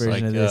metaverse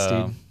version of this,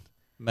 dude.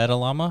 Meta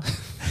Llama?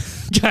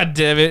 God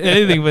damn it.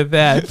 Anything with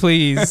that,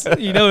 please.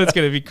 You know it's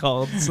going to be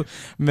called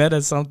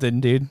Meta something,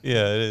 dude.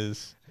 Yeah, it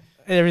is.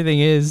 Everything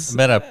is.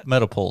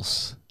 Meta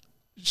Pulse.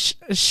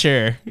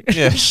 Sure.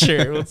 Yeah.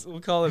 Sure.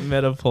 We'll call it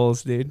Meta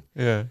Pulse, dude.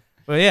 Yeah.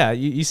 But yeah,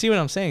 you see what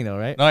I'm saying, though,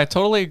 right? No, I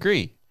totally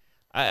agree.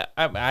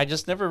 I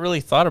just never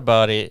really thought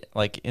about it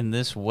like in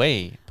this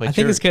way. But I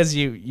think it's because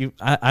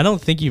I don't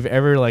think you've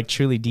ever like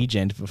truly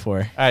degened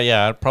before.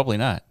 Yeah, probably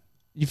not.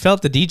 You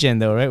felt the degen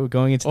though, right? We're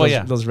going into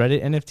those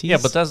Reddit NFTs. Yeah,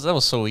 but that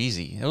was so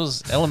easy. It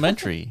was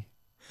elementary.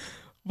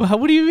 Well,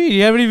 what do you mean?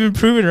 You haven't even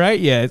proven right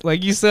yet.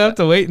 Like you still have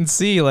to wait and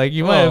see. Like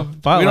you might have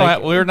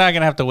bought. We're not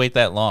gonna have to wait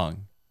that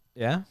long.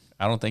 Yeah,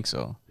 I don't think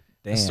so.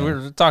 So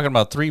we're talking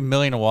about 3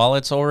 million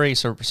wallets already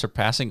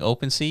surpassing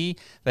OpenSea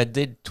that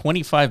did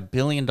 $25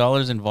 billion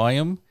in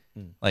volume.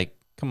 Like,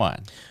 come on.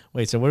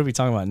 Wait, so what are we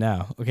talking about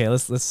now? Okay,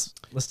 let's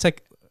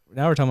take.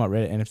 Now we're talking about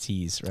Reddit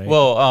NFTs, right?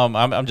 Well,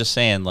 I'm just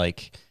saying,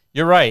 like,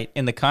 you're right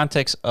in the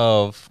context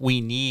of we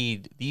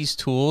need these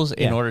tools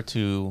in order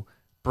to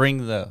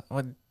bring the.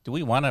 Do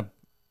we want to?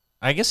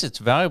 I guess it's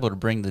valuable to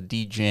bring the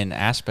degen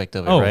aspect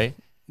of it, right?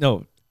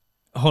 No,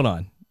 hold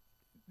on,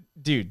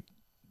 dude.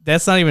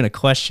 That's not even a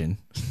question.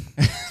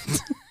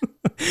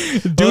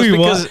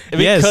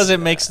 Because it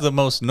makes the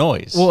most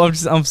noise. Well,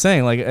 I'm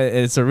saying like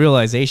it's a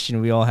realization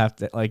we all have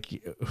to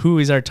like. Who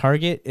is our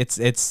target?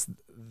 It's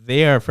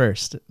they are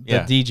first. The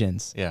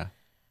degens. Yeah.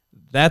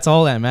 That's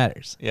all that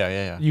matters.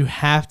 Yeah. You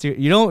have to.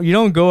 You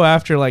don't go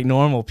after like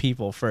normal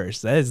people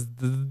first. That is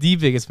the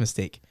biggest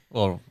mistake.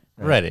 Well,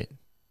 Reddit.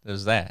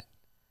 There's that.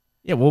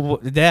 Yeah. Well,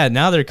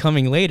 now they're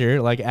coming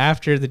later. Like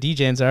after the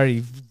degens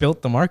already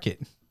built the market.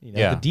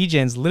 The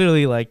degens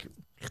literally like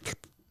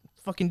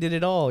fucking did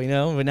it all,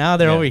 but now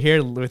they're over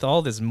here with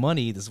all this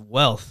money, this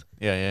wealth,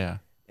 and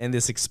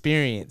this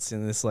experience,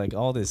 and this like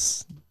all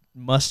this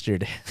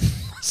mustard.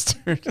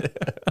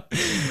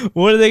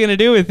 What are they gonna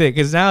do with it?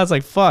 Because now it's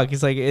like fuck.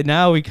 It's like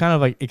now we kind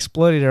of like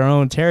exploited our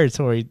own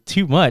territory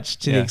too much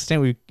to the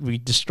extent we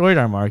destroyed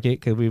our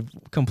market because we've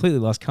completely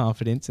lost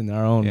confidence in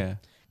our own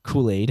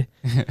Kool-Aid.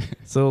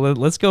 So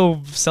let's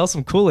go sell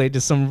some Kool-Aid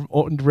to some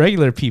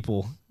regular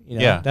people.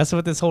 That's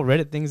what this whole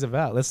Reddit thing's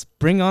about. Let's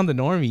bring on the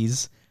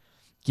normies,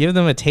 give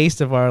them a taste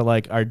of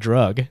our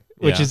drug,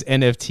 which is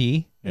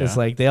NFT. Yeah. It's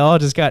like they all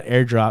just got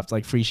airdropped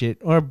like free shit,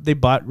 or they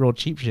bought real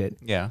cheap shit.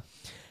 Yeah,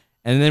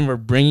 and then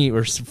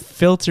we're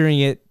filtering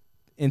it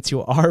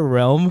into our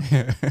realm,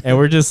 and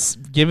we're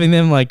just giving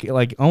them like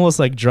almost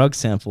like drug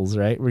samples,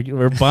 right?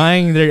 We're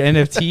buying their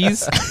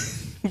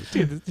NFTs.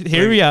 Dude,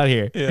 hear me out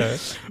here. Yeah.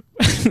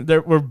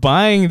 We're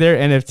buying their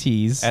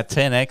NFTs at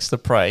 10x the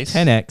price.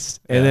 10x,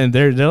 and then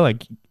they're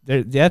like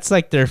that's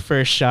like their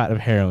first shot of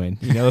heroin.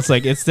 It's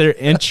like it's their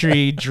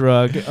entry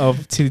drug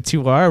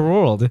to our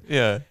world.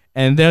 Yeah,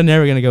 and they're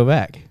never gonna go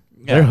back.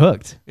 Yeah. They're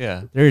hooked.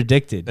 Yeah, they're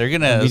addicted. They're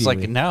gonna. It's like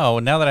now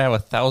that I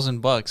have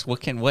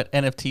 $1,000, what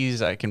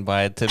NFTs I can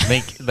buy to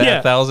make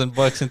that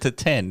 $1,000 into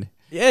 10?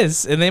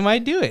 Yes, and they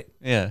might do it.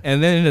 Yeah,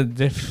 and then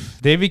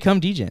they become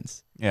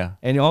degens. Yeah,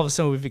 and all of a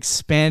sudden we've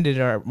expanded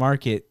our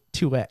market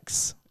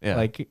 2x. Yeah,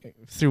 like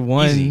through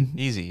one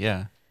easy.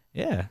 Yeah.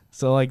 Yeah.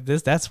 So like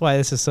that's why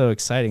this is so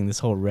exciting. This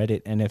whole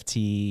Reddit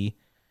NFT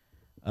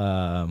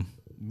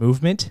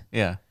movement.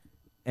 Yeah.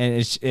 And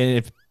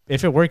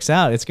if it works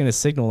out, it's going to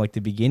signal like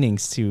the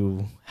beginnings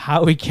to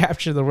how we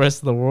capture the rest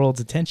of the world's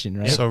attention,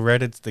 right? So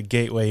Reddit's the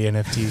gateway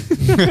NFT.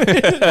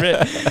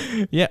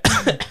 Yeah.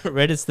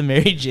 Reddit's the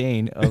Mary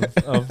Jane of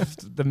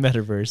the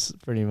metaverse,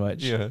 pretty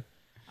much. Yeah.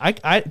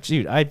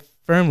 I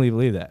firmly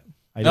believe that.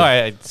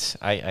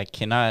 I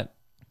cannot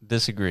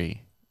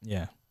disagree.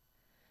 Yeah.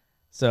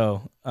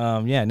 So, now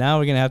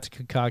we're going to have to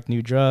concoct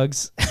new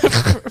drugs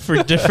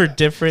for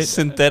different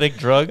Synthetic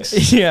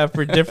drugs. yeah,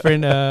 for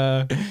different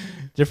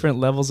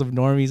levels of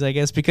normies, I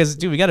guess, because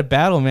dude, we got to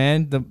battle,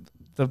 man. The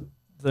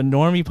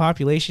normie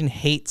population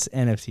hates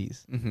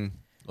NFTs. Mm-hmm.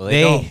 Well,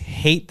 they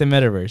hate the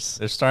metaverse.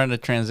 They're starting to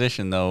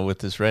transition though with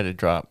this Reddit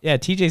drop. Yeah,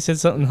 TJ said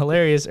something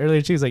hilarious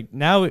earlier too. He's like,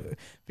 now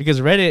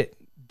because Reddit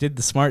did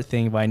the smart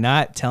thing by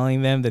not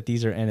telling them that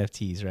these are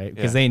NFTs, right?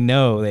 Because they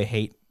know they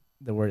hate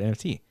the word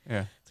NFT.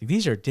 Yeah. It's like,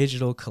 these are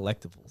digital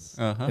collectibles.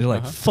 And they're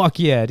like, fuck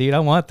yeah, dude, I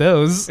want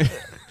those.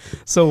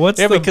 So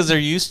what's because they're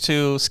used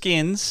to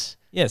skins.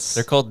 Yes.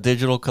 They're called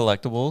digital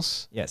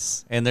collectibles.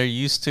 Yes. And they're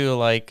used to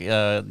like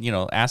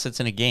assets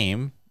in a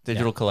game,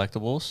 digital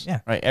collectibles.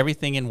 Yeah. Right.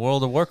 Everything in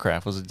World of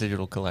Warcraft was a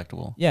digital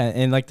collectible. Yeah,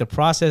 and like the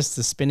process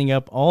to spinning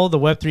up all the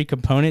Web3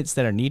 components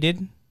that are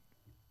needed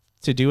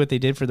to do what they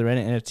did for the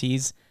Reddit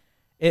NFTs,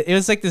 it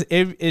was like this.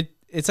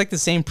 It's like the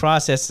same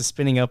process to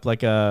spinning up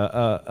like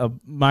a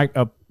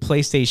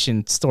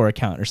PlayStation Store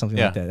account or something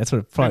like that. That's what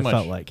it probably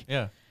felt like.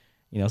 Yeah.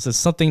 So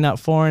something not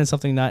foreign,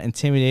 something not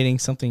intimidating,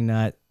 something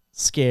not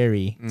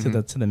scary to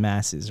the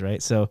masses,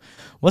 right? So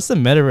what's the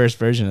metaverse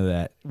version of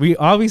that? We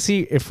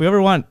obviously, if we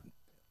ever want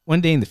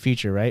one day in the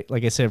future, right?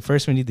 Like I said,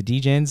 first we need the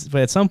degens,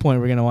 but at some point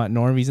we're going to want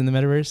normies in the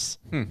metaverse.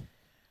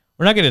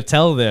 We're not going to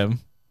tell them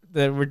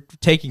that we're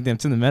taking them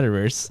to the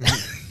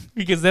metaverse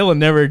because they will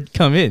never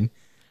come in.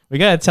 We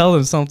got to tell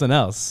them something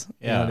else.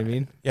 You know what I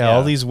mean? Yeah,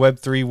 all these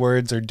Web3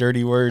 words are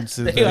dirty words.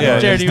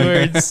 Dirty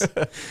words.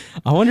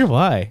 I wonder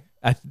why.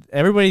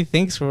 Everybody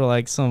thinks we're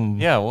like some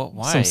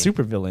why? Some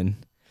super villain.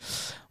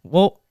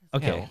 Well,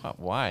 okay. Yeah,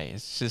 why?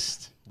 It's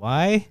just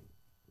why?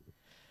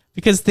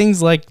 Because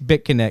things like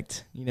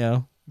BitConnect,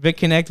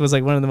 BitConnect was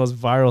like one of the most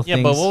viral things.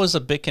 Yeah, but what was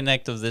the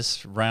BitConnect of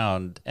this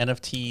round?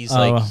 NFTs,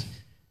 like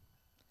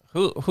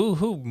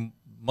who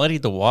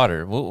muddied the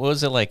water? What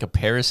was it, like a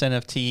Paris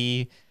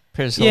NFT?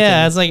 Paris Hilton?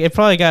 Yeah, it's like it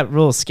probably got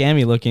real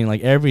scammy looking.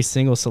 Like every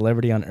single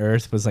celebrity on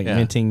earth was like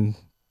minting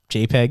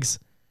JPEGs.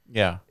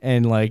 Yeah.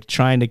 And like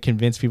trying to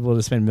convince people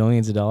to spend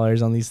millions of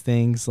dollars on these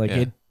things. Like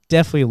it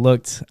definitely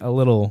looked a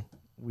little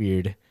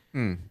weird.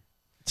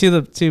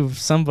 To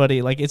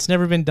somebody, like it's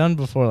never been done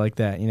before like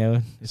that,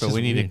 It's so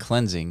we need weird. a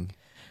cleansing.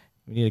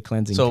 We need a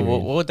cleansing. So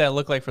period. what would that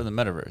look like for the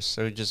metaverse?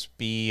 So it would just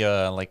be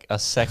like a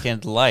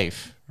second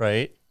life,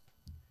 right?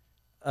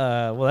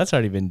 Well, that's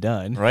already been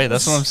done. Right,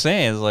 that's what I'm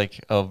saying. It's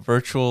like a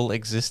virtual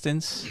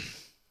existence.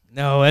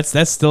 No,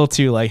 that's still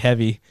too like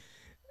heavy.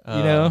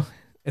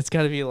 It's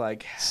got to be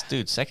like,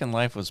 dude, Second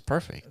Life was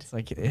perfect. It's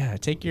like,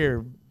 take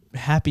your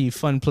happy,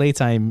 fun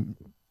playtime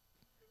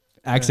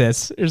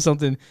access or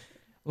something.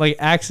 Like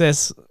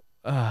access.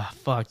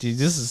 Fuck, dude,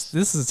 this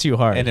is too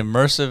hard. An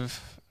immersive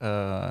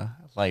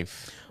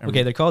life.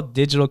 Okay, they're called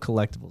digital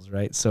collectibles,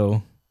 right?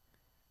 So,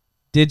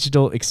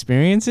 digital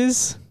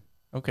experiences.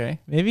 Okay.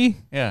 Maybe.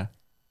 Yeah.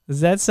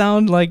 Does that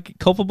sound like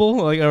culpable,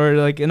 or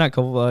not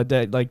culpable,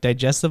 like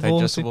digestible?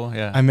 Digestible,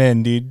 yeah. I'm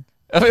in, dude.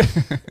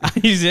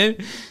 He's in.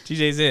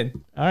 TJ's in.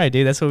 All right,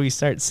 dude. That's what we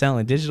start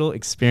selling, digital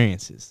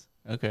experiences.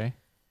 Okay.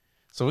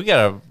 So we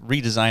gotta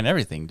redesign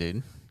everything,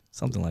 dude.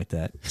 Something like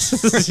that.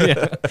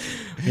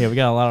 Yeah, we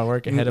got a lot of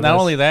work ahead of us. Not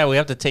only that, we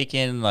have to take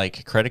in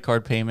like credit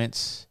card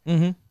payments.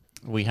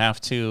 We have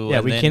to.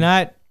 Yeah, we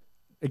cannot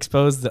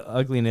expose the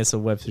ugliness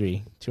of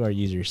Web3 to our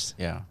users.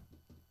 Yeah.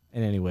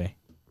 In any way.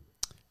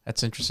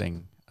 That's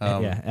interesting.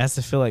 It has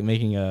to feel like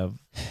making a.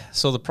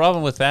 So the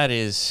problem with that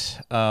is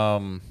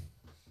doing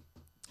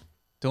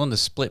the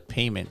split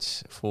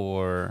payments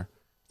for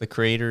the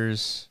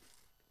creators.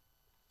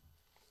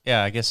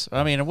 Yeah, I guess.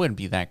 I mean, it wouldn't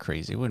be that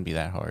crazy. It wouldn't be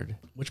that hard.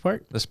 Which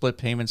part? The split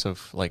payments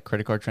of like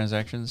credit card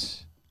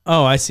transactions.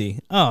 Oh, I see.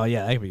 Oh,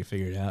 yeah, that can be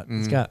figured out.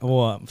 It's got.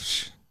 Well,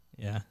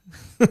 yeah.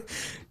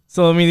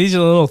 So I mean, these are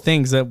the little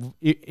things that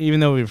even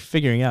though we're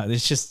figuring out,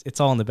 it's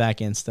all in the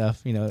back end stuff.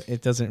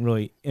 It doesn't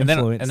really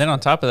influence. And then on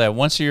top of that,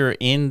 once you're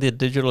in the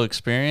digital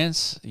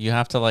experience, you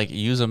have to like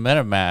use a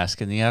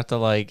MetaMask and you have to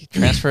like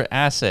transfer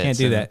assets.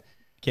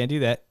 Can't do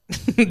that.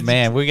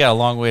 Man, we got a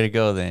long way to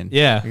go then.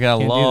 Yeah, we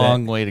got a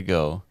long way to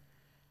go.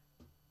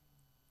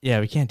 Yeah,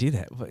 we can't do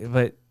that,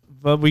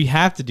 but we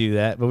have to do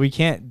that. But we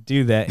can't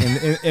do that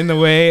in the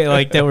way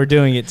like that we're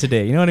doing it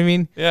today. You know what I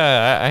mean?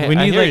 Yeah, we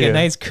need like a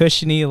nice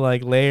cushiony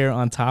like layer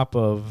on top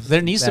of.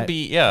 There needs to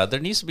be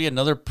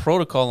another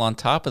protocol on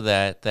top of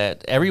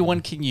that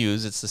everyone can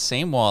use. It's the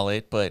same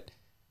wallet, but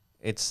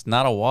it's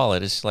not a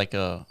wallet. It's like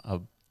a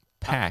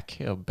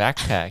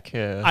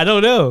backpack. I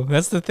don't know.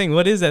 That's the thing.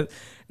 What is that?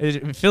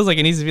 It feels like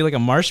it needs to be like a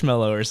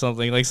marshmallow or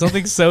something, like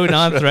something so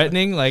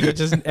non-threatening. Like it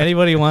just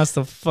anybody wants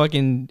to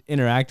fucking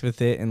interact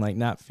with it and like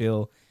not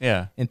feel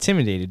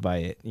intimidated by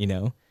it. You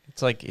know,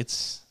 it's like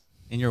it's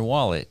in your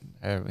wallet.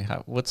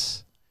 Well,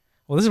 this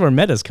is where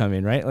metas come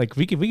in, right? Like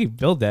we could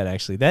build that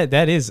actually.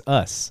 That is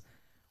us.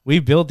 We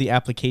build the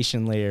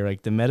application layer,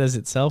 like the metas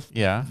itself.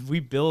 Yeah, we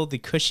build the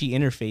cushy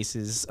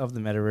interfaces of the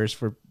metaverse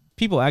for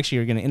people actually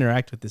are going to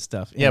interact with this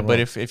stuff. Yeah, but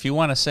if you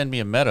want to send me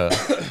a meta.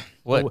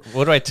 What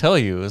do I tell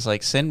you? It's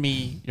like, send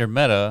me your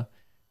meta,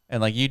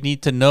 and like you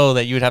need to know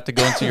that you would have to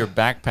go into your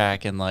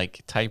backpack and like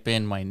type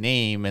in my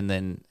name and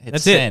then hit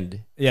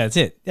send. Yeah, that's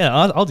it. Yeah,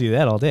 I'll do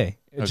that all day.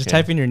 Just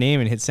type in your name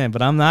and hit send.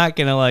 But I'm not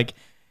gonna like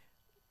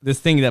this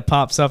thing that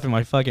pops up in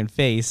my fucking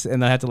face,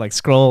 and I have to like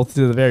scroll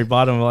to the very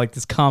bottom of like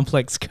this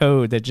complex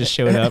code that just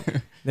showed up.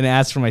 Then it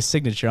asks for my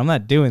signature. I'm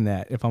not doing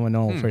that if I'm a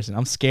normal person.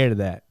 I'm scared of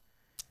that.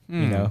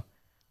 You know.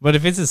 But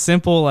if it's a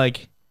simple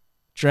like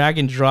drag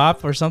and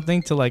drop or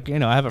something to like, you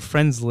know, I have a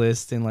friends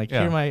list and like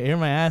here are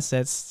my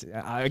assets.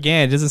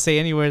 Again, it doesn't say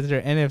anywhere that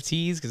they're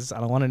NFTs because I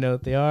don't want to know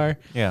what they are.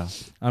 Yeah,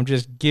 I'm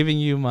just giving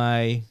you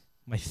my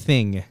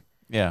thing.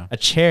 Yeah, a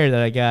chair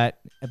that I got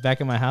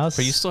back in my house.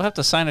 But you still have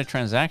to sign a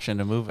transaction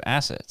to move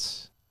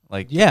assets.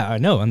 Like, yeah, I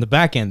know on the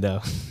back end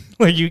though.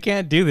 Like you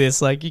can't do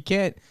this. Like you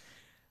can't.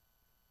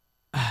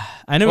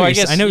 I know. Well,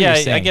 I know. What you're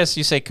saying. I guess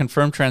you say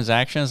confirm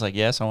transactions. Like,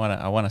 yes, I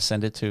want to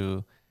send it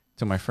to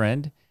my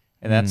friend.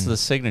 And that's the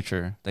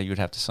signature that you would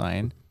have to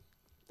sign.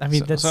 I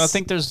mean, so I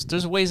think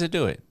there's ways to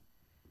do it.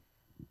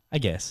 I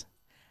guess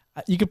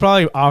you could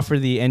probably offer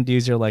the end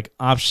user like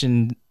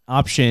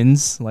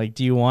options. Like,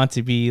 do you want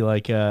to be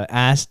like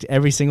asked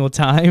every single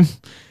time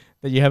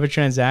that you have a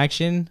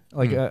transaction?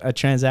 Like a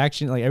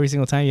transaction, like every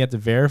single time you have to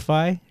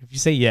verify. If you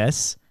say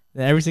yes,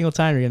 then every single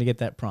time you're gonna get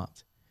that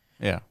prompt.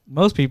 Yeah.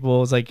 Most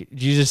people, it's like,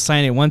 you just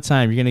sign it one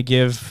time. You're going to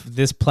give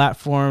this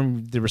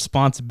platform the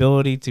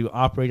responsibility to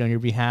operate on your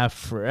behalf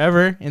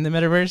forever in the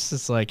metaverse.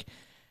 It's like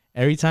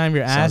every time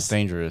you're asked. Sounds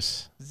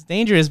dangerous. It's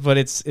dangerous, but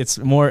it's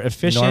more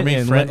efficient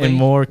and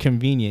more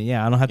convenient.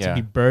 Yeah, I don't have to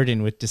be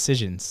burdened with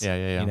decisions.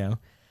 Yeah. You know,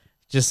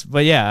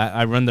 but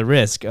I run the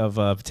risk of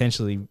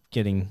potentially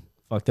getting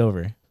fucked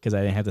over because I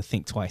didn't have to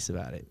think twice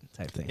about it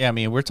type thing. Yeah, I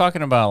mean, we're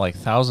talking about like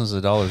thousands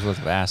of dollars worth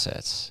of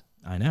assets.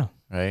 I know.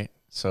 Right?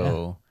 So...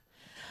 Yeah.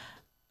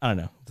 I don't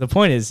know. The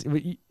point is,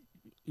 you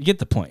get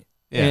the point.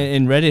 Yeah.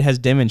 And Reddit has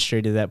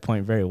demonstrated that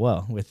point very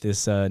well with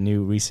this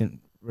new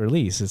recent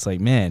release. It's like,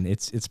 man,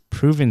 it's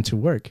proven to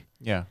work.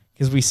 Yeah.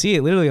 Because we see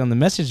it literally on the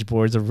message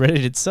boards of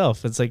Reddit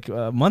itself. It's like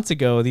months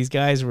ago, these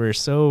guys were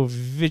so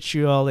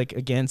vitriolic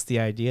against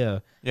the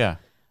idea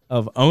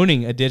of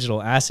owning a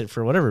digital asset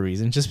for whatever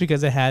reason, just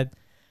because it had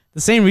the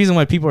same reason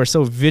why people are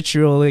so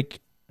vitriolic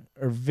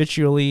or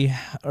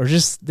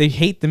just they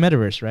hate the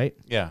metaverse, right?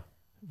 Yeah.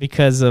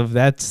 Because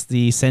that's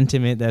the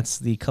sentiment, that's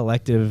the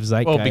collective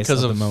zeitgeist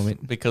of the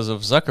moment. Because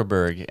of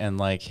Zuckerberg and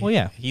like,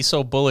 he's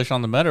so bullish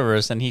on the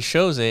metaverse and he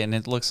shows it and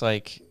it looks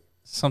like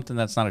something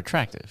that's not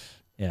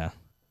attractive. Yeah.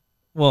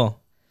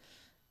 Well,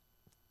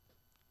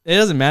 it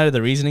doesn't matter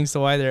the reasonings to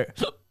why they're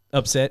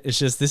upset. It's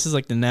just this is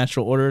like the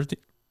natural order of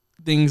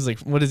things. Like,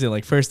 what is it?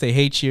 Like first they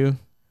hate you,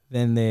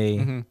 then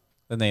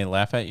they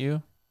laugh at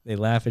you. They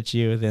laugh at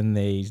you, then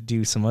they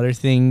do some other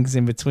things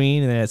in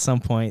between, and then at some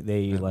point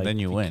they then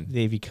you win.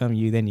 They become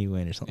you, then you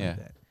win, or something like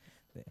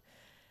that.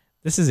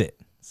 This is it.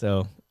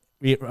 So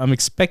I'm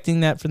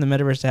expecting that for the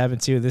metaverse to happen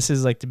too. This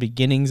is like the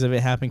beginnings of it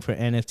happening for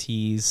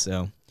NFTs.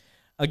 So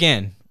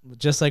again,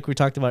 just like we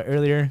talked about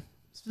earlier,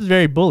 this is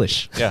very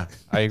bullish. Yeah,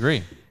 I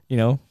agree. You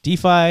know,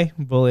 DeFi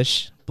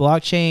bullish,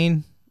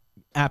 blockchain,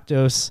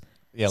 Aptos,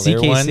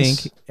 ZK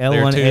Sync,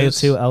 L1,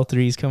 L2,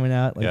 L3 is coming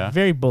out. Like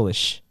very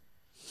bullish.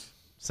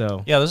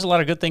 So yeah, there's a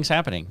lot of good things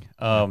happening.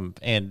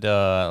 And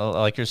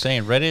like you're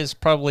saying, Reddit is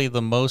probably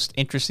the most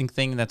interesting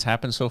thing that's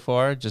happened so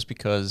far, just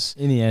because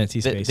in the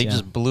NFT space, they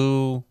just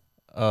blew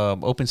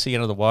OpenSea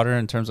out of the water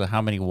in terms of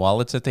how many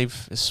wallets that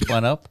they've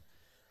spun up.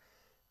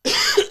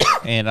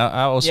 And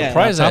I was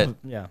surprised that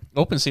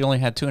OpenSea only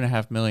had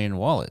 2.5 million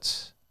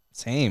wallets.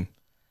 Same.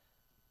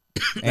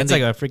 And that's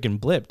like a freaking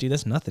blip, dude.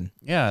 That's nothing.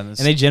 Yeah, and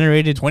they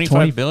generated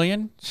 25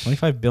 billion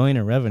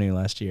in revenue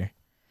last year.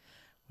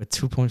 With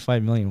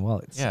 2.5 million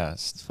wallets. Yeah.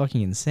 It's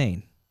fucking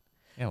insane.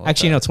 Yeah,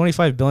 actually, no,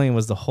 25 billion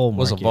was the whole market.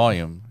 Was the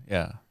volume,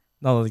 yeah.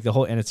 No, like the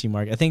whole NFT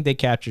market. I think they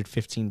captured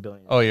 15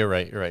 billion. Oh, you're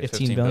right.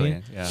 15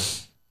 billion? Yeah.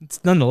 It's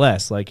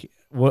nonetheless, like,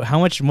 how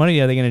much money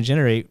are they going to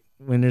generate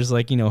when there's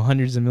like,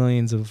 hundreds of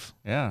millions of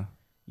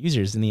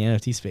users in the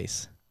NFT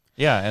space?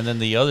 Yeah, and then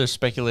the other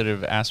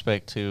speculative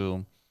aspect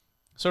to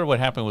sort of what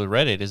happened with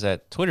Reddit is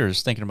that Twitter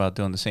is thinking about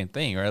doing the same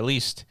thing, or at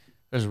least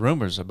there's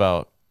rumors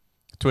about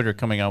Twitter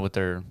coming out with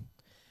their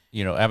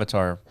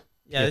avatar.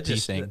 Yeah,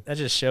 that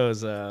just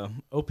shows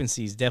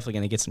OpenSea is definitely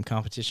going to get some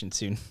competition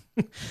soon.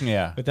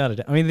 Yeah. Without a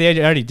doubt. I mean, they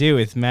already do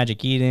with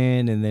Magic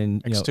Eden and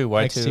then X2,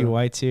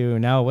 Y2.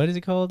 Now, what is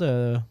it called?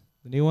 The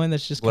new one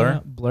that's just coming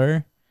out?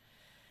 Blur.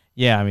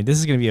 Yeah, I mean, this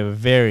is going to be a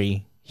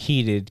very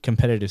heated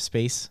competitive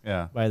space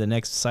by the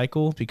next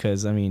cycle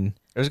because, I mean...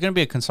 There's going to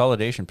be a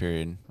consolidation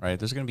period, right?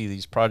 There's going to be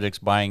these projects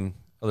buying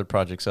other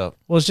projects up.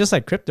 Well, it's just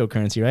like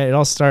cryptocurrency, right? It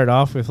all started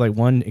off with like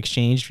one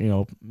exchange, I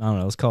don't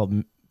know, it's called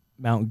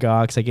Mount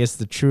Gox, I guess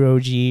the true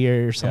OG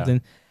or something.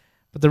 Yeah.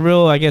 But the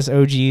real, I guess,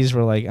 OGs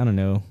were like, I don't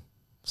know,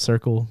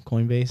 Circle,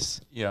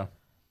 Coinbase. Yeah.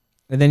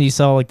 And then you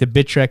saw like the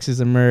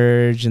Bitrexes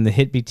emerge and the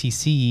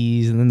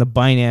HitBTCs and then the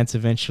Binance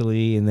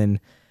eventually and then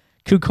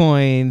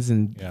KuCoins,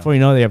 and before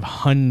you know it, they have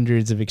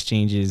hundreds of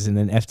exchanges, and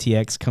then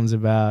FTX comes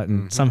about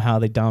and somehow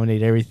they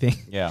dominate everything.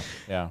 Yeah.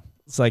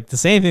 It's like the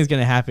same thing is going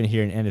to happen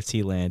here in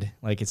NFT land.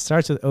 Like it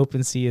starts with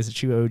OpenSea as a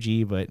true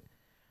OG, but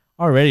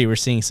already we're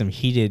seeing some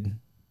heated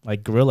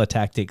like guerrilla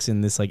tactics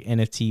in this like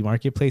NFT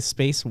marketplace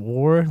space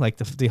war, like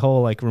the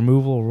whole like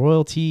removal of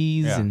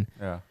royalties and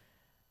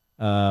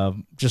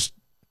just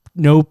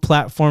no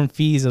platform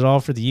fees at all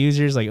for the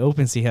users. Like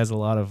OpenSea has a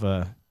lot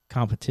of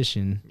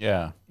competition.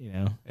 Yeah.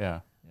 Yeah.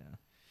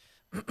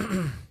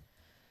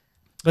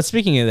 But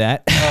speaking of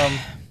that,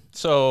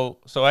 so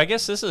I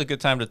guess this is a good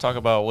time to talk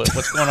about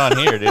what's going on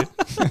here, dude.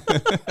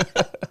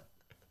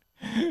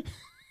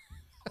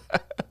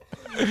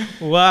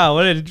 Wow,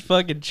 what a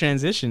fucking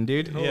transition,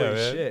 dude! Holy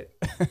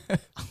shit!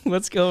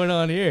 What's going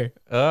on here?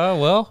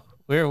 Well,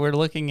 we're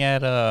looking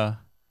at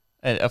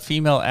a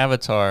female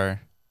avatar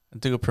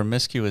do a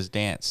promiscuous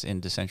dance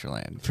in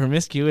Decentraland.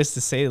 Promiscuous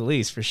to say the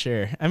least, for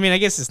sure. I mean, I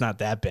guess it's not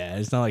that bad.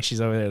 It's not like she's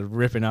over there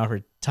ripping off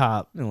her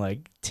top and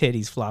like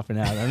titties flopping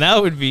out. And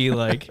that would be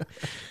like,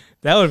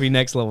 that would be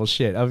next level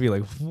shit. I would be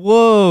like,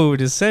 whoa,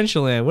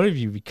 Decentraland, what have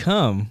you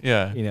become?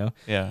 Yeah.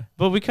 Yeah.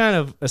 But we kind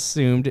of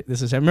assumed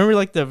this was, I remember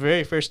like the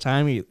very first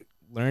time we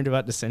learned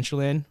about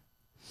Decentraland,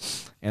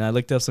 and I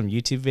looked up some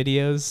YouTube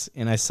videos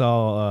and I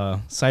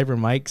saw Cyber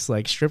Mike's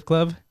like strip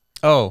club.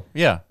 Oh,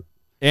 yeah.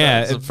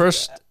 Yeah. It's the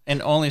first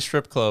and only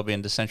strip club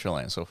in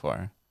Decentraland so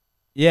far.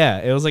 Yeah,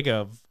 it was like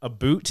a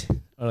boot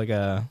or like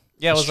a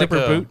stripper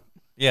like boot.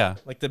 Yeah,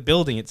 like the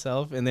building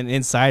itself, and then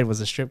inside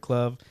was a strip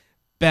club.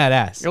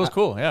 Badass. It was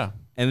cool. Yeah,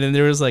 and then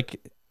there was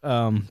like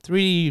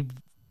 3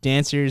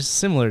 dancers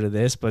similar to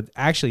this, but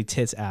actually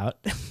tits out.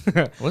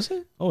 Was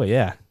it? Oh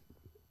yeah,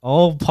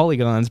 all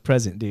polygons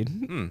present,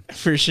 dude.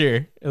 For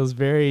sure. It was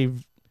very.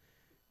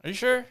 Are you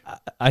sure?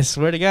 I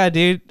swear to God,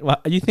 dude.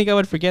 You think I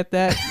would forget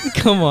that?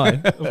 Come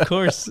on. Of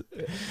course.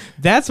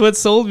 That's what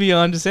sold me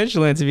on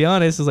Decentraland, to be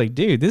honest. It's like,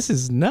 dude, this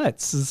is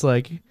nuts. It's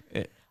like,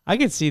 I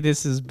could see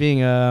this as being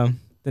the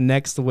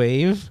next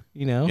wave,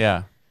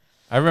 Yeah.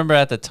 I remember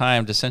at the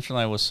time,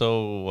 Decentraland was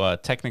so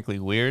technically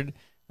weird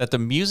that the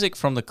music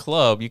from the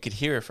club, you could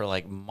hear it for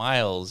like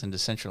miles in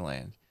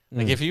Decentraland.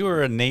 Like if you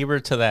were a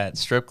neighbor to that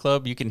strip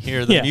club, you can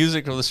hear the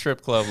music of the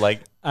strip club. Like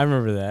I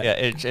remember that. Yeah,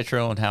 at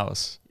your own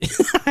house.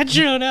 At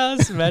your own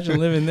house. Imagine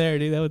living there,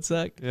 dude. That would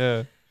suck.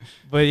 Yeah.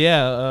 But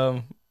yeah,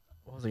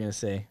 what was I gonna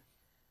say?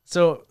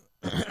 So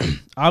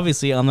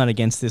obviously, I'm not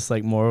against this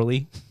like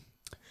morally.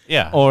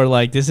 Yeah. Or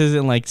like this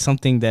isn't like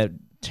something that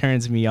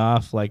turns me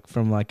off like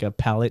from like a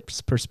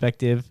palate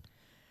perspective.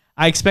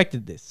 I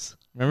expected this.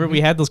 Remember,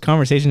 we had those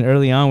conversations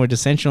early on where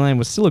Decentraland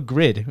was still a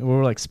grid. We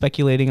were like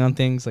speculating on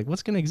things like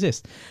what's going to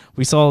exist.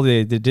 We saw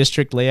the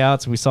district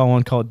layouts. We saw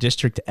one called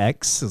District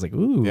X. I was like,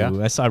 ooh,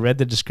 yeah. I read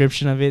the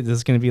description of it. This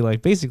is going to be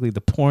like basically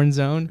the porn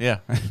zone.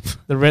 Yeah.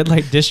 The red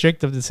light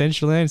district of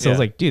Decentraland. So I was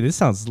like, dude, this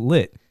sounds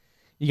lit.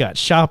 You got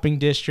shopping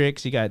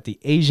districts. You got the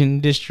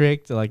Asian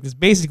district. Like, this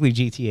basically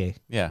GTA.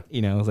 Yeah.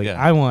 I was like,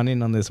 I want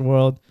in on this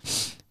world.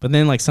 But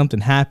then like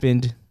something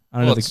happened. I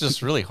don't know. It's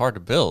just really hard to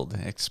build,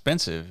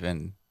 expensive,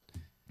 and...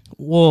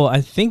 Well,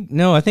 I think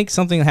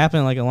something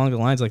happened like along the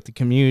lines like the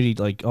community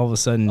like all of a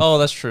sudden. Oh,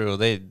 that's true.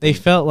 They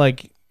felt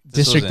like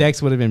District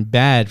X would have been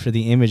bad for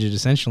the image of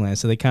Decentraland,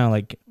 so they kind of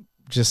like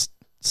just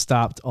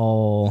stopped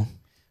all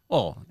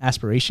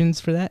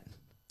aspirations for that.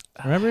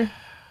 Remember?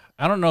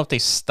 I don't know if they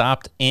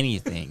stopped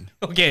anything.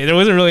 Okay, there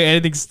wasn't really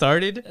anything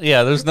started.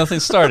 Yeah, there's nothing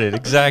started,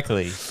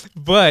 exactly.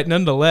 But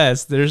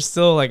nonetheless, there's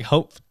still like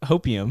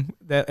hopium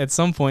that at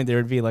some point there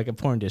would be like a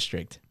porn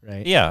district,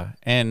 right? Yeah,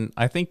 and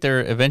I think there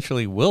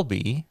eventually will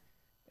be.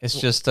 It's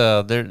just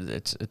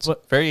it's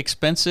very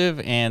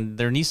expensive, and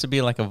there needs to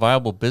be like a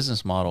viable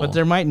business model. But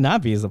there might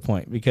not be, is the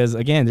point, because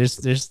again,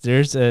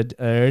 there's a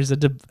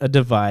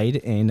divide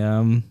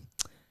in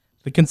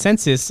the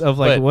consensus of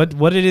like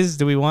what it is.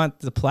 Do we want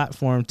the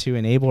platform to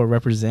enable or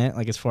represent,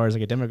 like as far as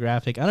like a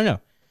demographic? I don't know,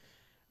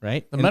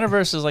 right? The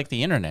metaverse is like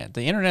the internet.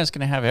 The internet is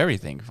going to have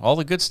everything, all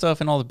the good stuff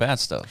and all the bad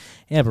stuff.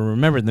 Yeah, but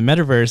remember, the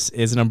metaverse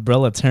is an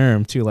umbrella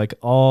term to like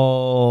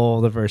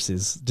all the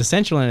verses.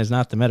 Decentraland is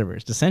not the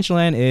metaverse.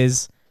 Decentraland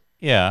is,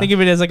 think of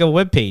it as like a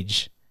web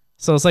page.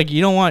 So it's like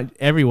you don't want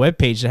every web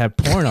page to have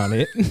porn on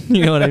it.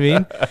 You know what I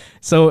mean?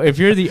 So if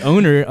you're the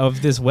owner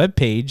of this web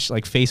page,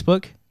 like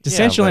Facebook,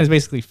 Decentraland is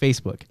basically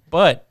Facebook.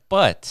 But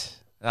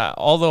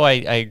although I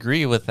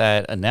agree with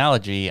that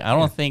analogy, I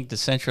don't think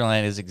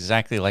Decentraland is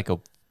exactly like a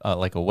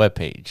web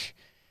page.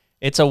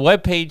 It's a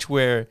web page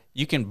where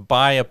you can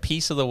buy a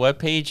piece of the web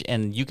page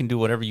and you can do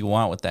whatever you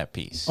want with that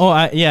piece. Oh,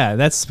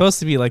 that's supposed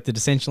to be like the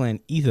Decentraland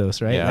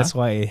ethos, right? Yeah. That's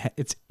why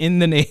it's in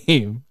the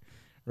name,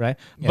 right?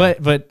 Yeah.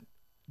 But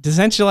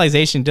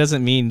decentralization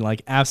doesn't mean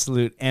like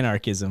absolute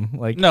anarchism.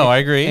 Like no, I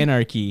agree.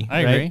 Anarchy.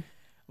 I agree.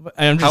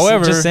 I'm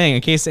However, just saying,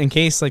 in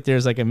case like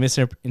there's like a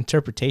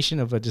misinterpretation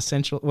of a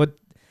decentralized,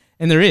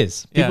 and there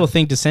is. People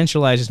think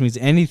decentralized just means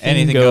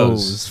anything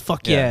goes.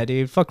 Fuck yeah,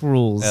 dude. Fuck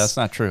rules. Yeah, that's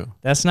not true.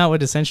 That's not what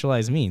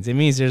decentralized means. It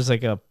means there's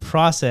like a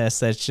process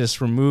that's just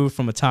removed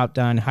from a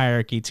top-down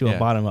hierarchy to a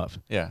bottom-up.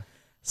 Yeah.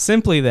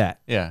 Simply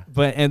that. Yeah.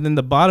 And then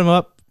the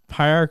bottom-up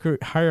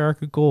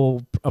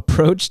hierarchical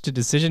approach to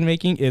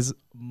decision-making is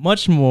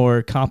much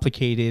more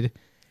complicated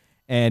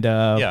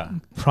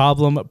and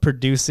problem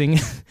producing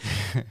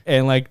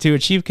and like to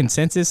achieve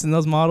consensus in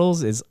those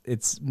models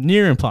it's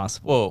near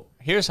impossible. Well,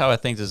 here's how I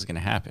think this is going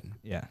to happen.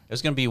 Yeah.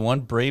 There's going to be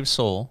one brave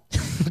soul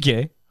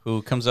Okay.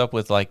 who comes up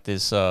with like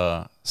this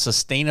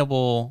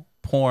sustainable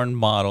porn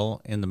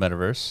model in the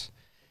metaverse,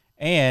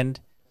 and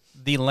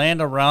the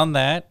land around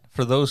that,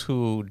 for those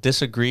who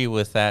disagree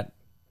with that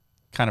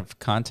kind of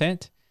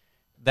content,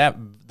 that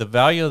the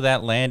value of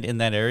that land in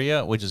that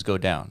area would just go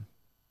down.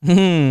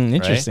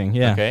 Interesting. Right?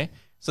 Yeah. Okay.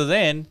 So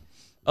then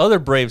other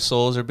brave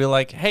souls would be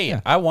like, hey,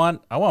 I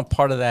want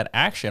part of that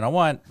action. I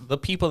want the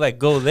people that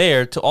go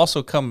there to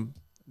also come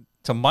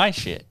to my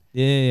shit.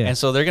 Yeah. And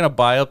so they're going to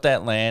buy up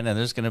that land, and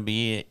there's going to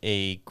be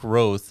a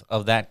growth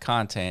of that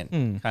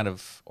content kind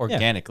of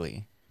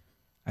organically.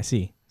 I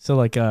see. So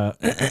like and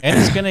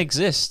it's going to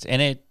exist,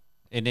 and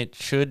it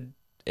should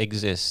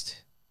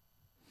exist.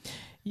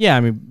 Yeah,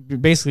 I mean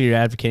basically you're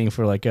advocating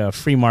for like a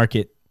free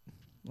market.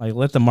 Like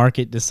let the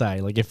market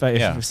decide. Like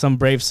if some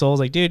brave soul's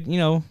like, dude,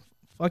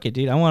 fuck it,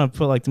 dude. I want to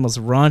put like the most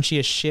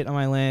raunchiest shit on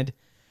my land.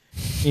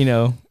 I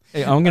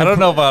don't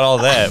know about all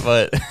that,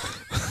 but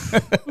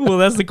well,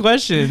 that's the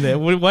question.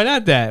 Why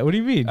not that? What do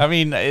you mean? I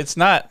mean, it's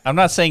not. I'm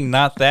not saying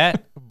not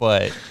that,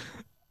 but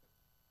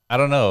I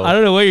don't know. I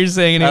don't know what you're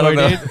saying anymore, I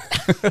don't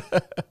know.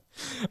 dude.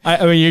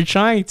 I mean, you're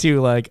trying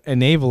to like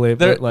enable it,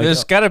 but like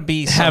there's got to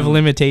be have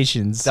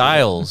limitations.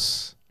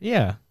 Dials.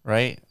 Yeah.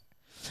 Right.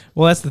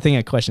 Well, that's the thing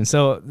I question.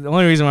 So the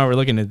only reason why we're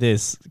looking at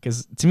this,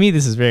 because to me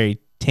this is very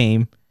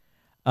tame.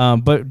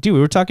 But dude, we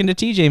were talking to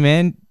TJ,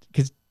 man,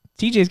 because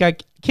TJ's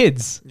got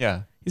kids.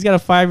 Yeah. He's got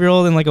a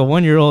 5-year-old and like a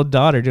 1-year-old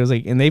daughter. Just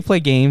like, and they play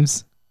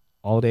games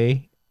all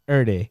day,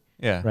 every day.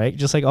 Yeah. Right.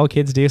 Just like all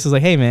kids do. So it's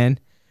like, hey, man,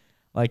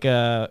 like,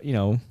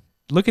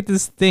 look at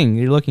this thing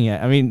you're looking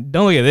at. I mean,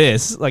 don't look at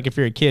this, like if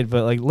you're a kid,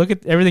 but like look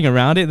at everything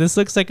around it. This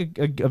looks like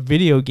a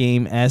video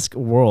game-esque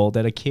world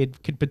that a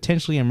kid could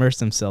potentially immerse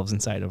themselves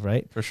inside of,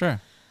 right? For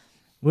sure.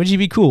 Would you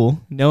be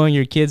cool knowing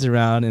your kids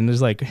around and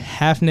there's like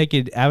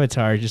half-naked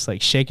avatars just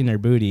like shaking their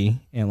booty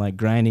and like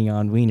grinding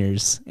on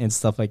wieners and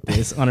stuff like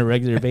this on a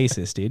regular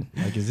basis, dude?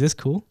 Like, is this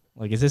cool?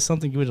 Like, is this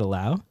something you would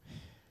allow?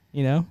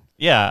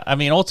 Yeah. I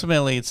mean,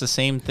 ultimately, it's the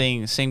same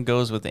thing. Same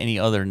goes with any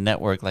other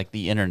network like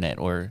the internet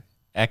or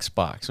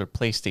Xbox or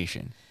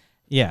PlayStation.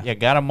 Yeah. You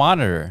got to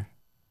monitor.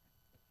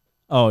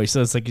 Oh,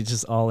 so it's like it's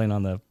just all in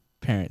on the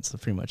parents,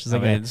 pretty much. It's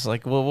like it's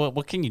like, well,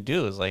 what can you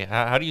do? It's like,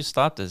 how do you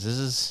stop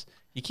this?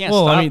 You can't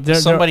stop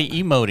somebody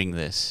emoting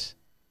this.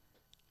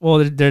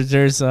 Well,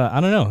 there's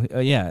I don't know.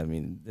 Yeah, I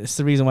mean, it's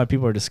the reason why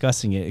people are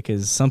discussing it,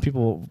 because some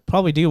people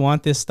probably do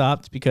want this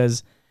stopped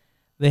because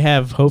they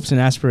have hopes and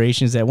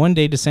aspirations that one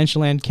day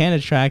Decentraland can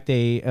attract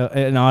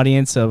an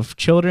audience of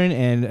children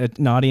and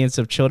an audience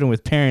of children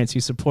with parents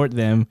who support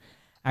them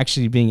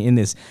actually being in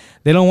this.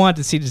 They don't want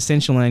to see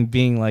Decentraland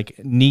being like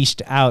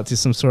niched out to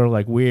some sort of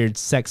like weird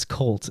sex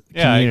cult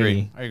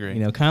community. I agree.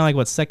 Kind of like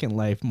what Second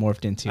Life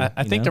morphed into.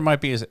 I think there might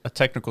be a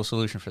technical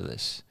solution for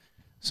this.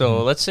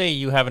 So let's say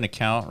you have an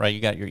account, right? You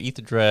got your ETH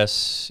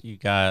address, you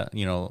got,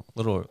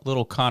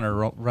 little Connor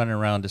running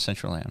around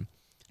Decentraland,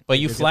 but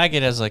you flag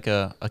it as like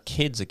a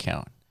kid's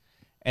account.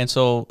 And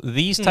so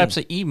these types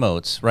of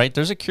emotes, right?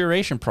 There's a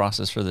curation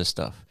process for this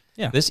stuff.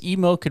 Yeah. This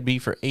emote could be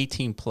for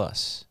 18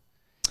 plus.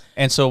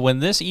 And so when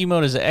this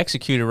emote is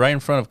executed right in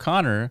front of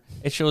Connor,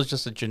 it shows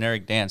just a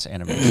generic dance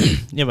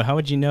animation. Yeah, but how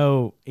would you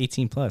know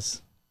 18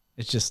 plus?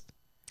 It's just...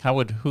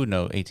 Who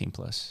know 18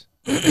 plus?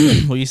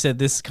 Well, you said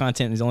this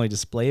content is only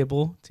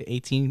displayable to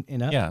 18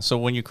 and up? Yeah, so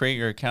when you create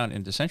your account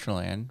in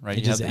Decentraland, right,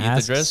 It you have just the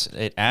ETH address,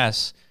 it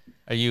asks,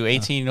 are you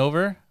 18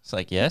 over? It's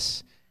like,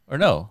 yes or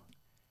no.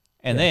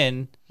 And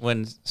then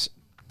when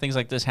things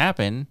like this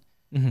happen,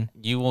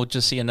 you will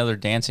just see another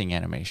dancing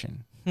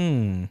animation.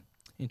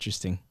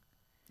 Interesting.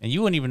 And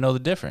you wouldn't even know the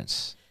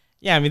difference.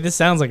 Yeah, I mean, this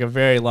sounds like a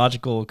very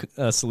logical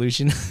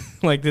solution.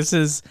 Like, this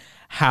is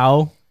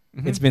how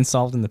it's been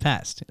solved in the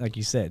past. Like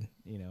you said,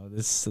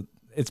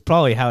 it's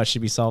probably how it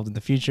should be solved in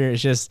the future.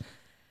 It's just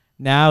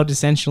now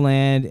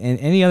Decentraland and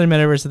any other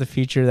metaverse of the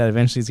future that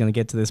eventually is going to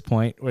get to this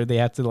point where they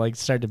have to like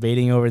start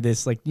debating over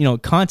this, like,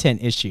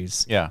 content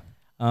issues. Yeah.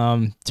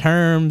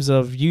 Terms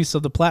of use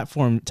of the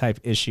platform type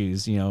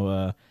issues,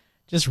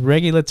 just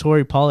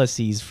regulatory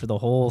policies for the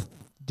whole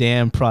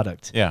damn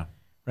product. Yeah.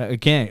 Right.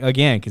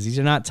 Again, because these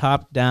are not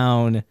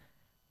top-down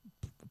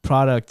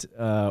product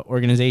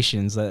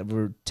organizations that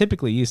we're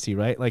typically used to,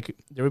 right? Like,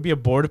 there would be a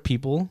board of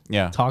people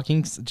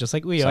talking just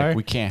like we are. Like,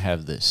 we can't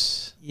have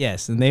this.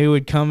 Yes, and they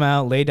would come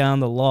out, lay down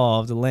the law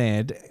of the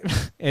land,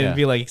 and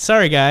be like,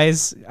 sorry,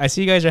 guys, I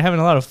see you guys are having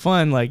a lot of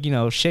fun, like,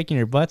 shaking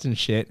your butts and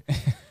shit,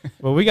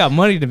 but we got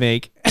money to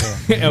make.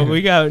 And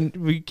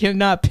we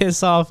cannot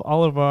piss off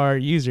all of our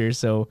users.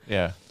 So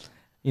Yeah.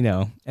 you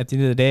know, at the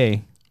end of the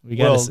day, we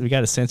got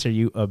to censor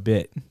you a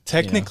bit.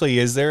 Technically,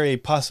 is there a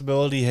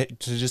possibility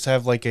to just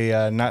have like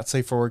a not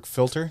safe for work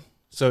filter?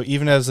 So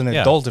even as an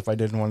adult, if I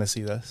didn't want to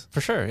see this,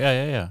 For sure.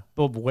 Yeah.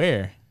 But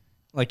where?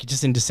 Like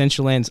just in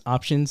Decentraland's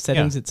options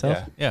settings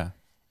itself, Yeah.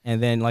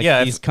 and then like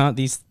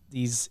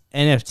these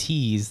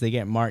NFTs, they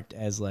get marked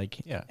as like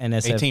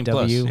NSFW, 18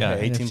 plus,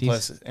 18 NFTs.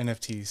 plus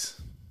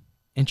NFTs.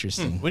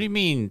 Interesting. What do you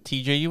mean,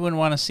 TJ? You wouldn't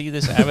want to see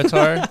this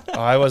avatar? Oh,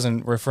 I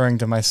wasn't referring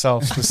to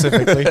myself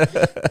specifically.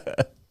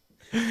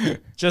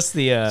 Just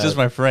Just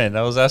my friend.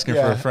 I was asking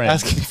for a friend.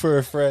 Asking for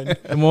a friend.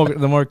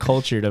 the more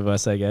cultured of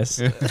us, I guess.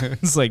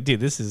 It's like, dude,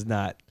 this is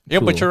not. Yeah,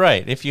 cool. but you're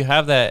right. If you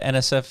have that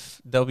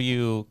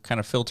NSFW kind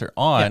of filter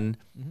on,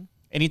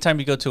 anytime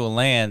you go to a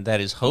land that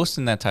is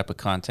hosting that type of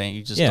content,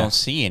 you just don't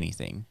see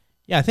anything.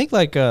 Yeah, I think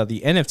like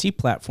the NFT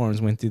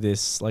platforms went through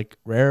this like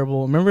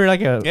Rarible. Remember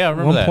like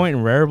one point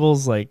in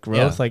Rarible's like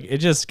growth, like it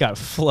just got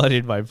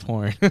flooded by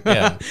porn.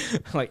 Yeah,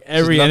 like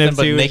every just NFT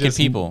but was naked just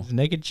people,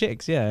 naked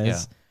chicks. Yeah,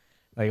 it's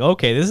like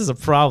okay, this is a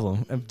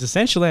problem.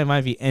 Decentraland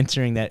might be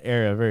entering that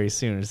era very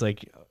soon. It's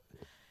like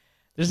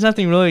there's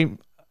nothing really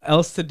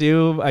else to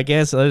do, I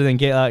guess, other than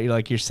get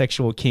out your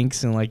sexual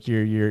kinks and like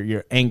your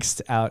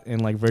angst out in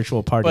like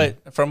virtual party.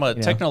 But from a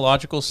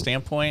technological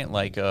standpoint,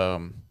 like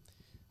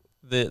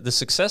the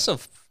success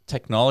of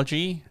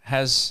technology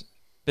has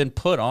been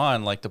put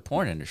on like the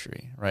porn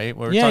industry, right?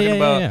 We're talking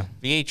about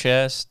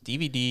VHS,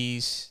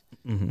 DVDs,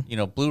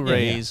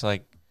 Blu-rays,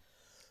 like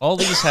all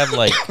these have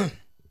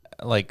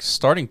like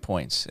starting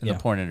points in the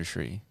porn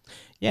industry.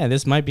 Yeah,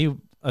 this might be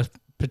a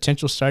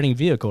potential starting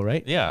vehicle,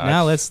 right? Yeah.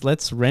 Now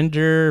let's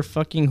render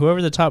fucking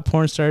whoever the top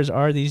porn stars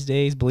are these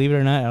days. Believe it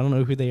or not, I don't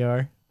know who they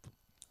are.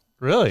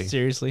 Really?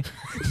 Seriously.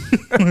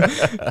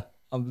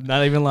 I'm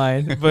not even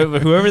lying, but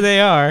whoever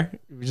they are,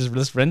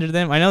 just render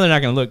them. I know they're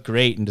not going to look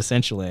great in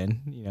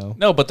Decentraland,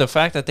 No, but the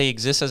fact that they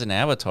exist as an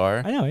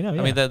avatar, I know. Yeah.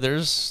 I mean, that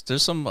there's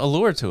some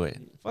allure to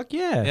it. Fuck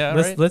yeah!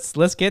 Yeah,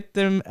 let's get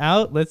them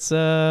out. Let's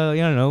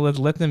let's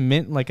let them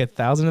mint like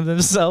 1,000 of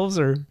themselves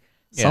or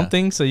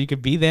something, so you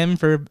could be them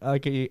for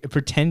like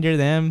pretend you're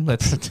them.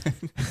 Let's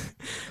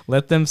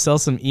let them sell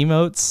some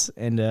emotes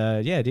and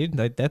dude,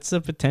 like that's a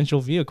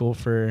potential vehicle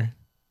for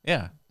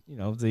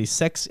the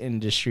sex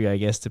industry, I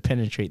guess, to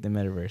penetrate the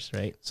metaverse,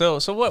 right? So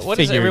what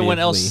is everyone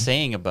else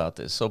saying about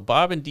this? So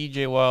Bob and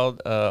DJ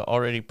Wild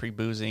already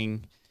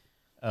pre-boozing.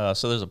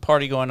 So there's a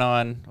party going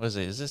on. What is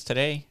it? Is this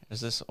today? Is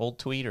this old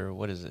tweet or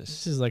what is this?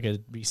 This is like a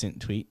recent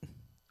tweet.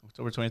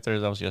 October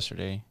 23rd. That was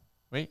yesterday.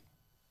 Wait.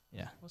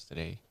 Yeah. What's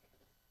today?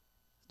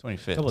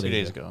 25th. 2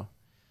 days ago.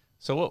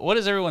 So what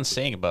is everyone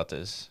saying about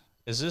this?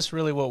 Is this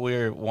really what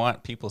we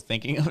want people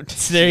thinking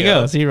of? There you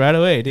go. See, right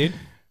away, dude.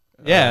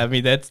 Yeah, I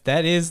mean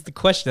that is the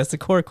question. That's the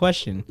core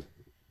question,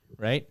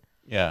 right?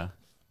 Yeah.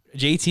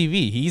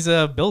 JTV, he's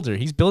a builder.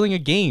 He's building a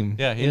game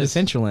in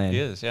Decentraland. He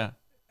is, yeah.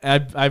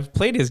 I've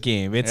played his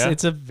game.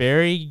 It's a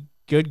very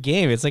good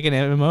game. It's like an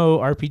MMO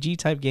RPG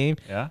type game.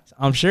 Yeah.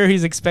 I'm sure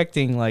he's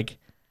expecting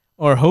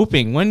or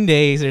hoping one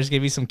day there's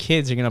gonna be some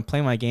kids who are gonna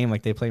play my game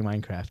like they play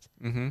Minecraft.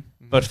 Mm-hmm.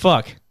 But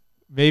fuck,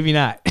 maybe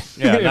not.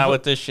 Yeah, not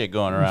with this shit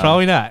going around.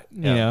 Probably not.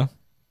 You know.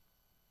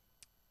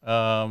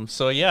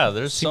 So yeah,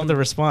 there's some of the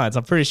response.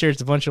 I'm pretty sure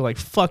it's a bunch of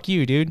fuck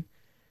you, dude.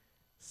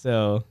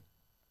 So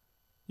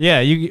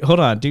yeah,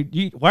 hold on,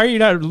 dude. Why are you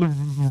not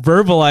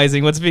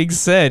verbalizing what's being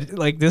said?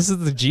 Like, this is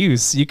the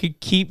juice. You could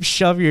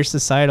shove your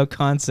societal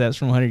concepts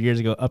from 100 years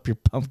ago up your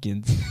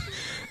pumpkins.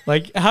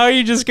 Like, how are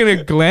you just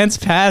gonna glance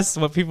past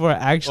what people are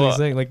actually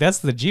saying? Like, that's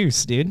the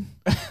juice, dude.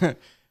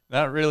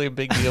 Not really a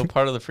big deal.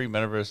 Part of the free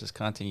metaverse is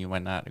content you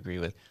might not agree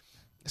with.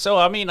 So,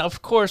 I mean,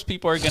 of course,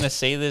 people are going to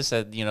say this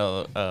that, you're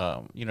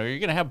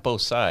going to have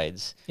both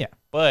sides. Yeah.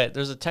 But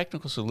there's a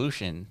technical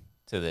solution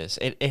to this.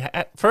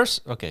 At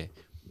first, okay,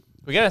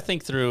 we got to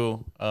think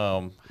through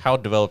how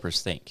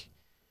developers think.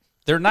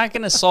 They're not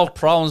going to solve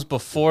problems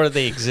before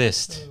they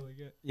exist. Oh my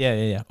God.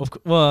 Yeah.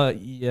 Well,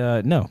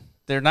 no.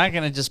 They're not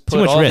going to just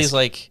put all risk.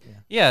 These,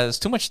 there's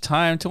too much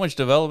time, too much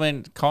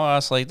development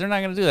costs. Like, they're not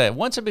going to do that.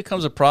 Once it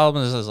becomes a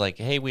problem, it's like,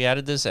 hey, we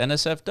added this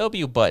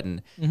NSFW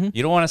button. Mm-hmm.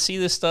 You don't want to see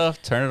this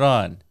stuff? Turn it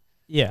on.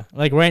 Yeah,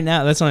 like right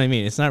now, that's what I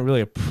mean. It's not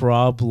really a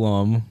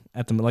problem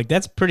at the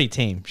that's pretty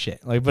tame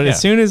shit. Like, but as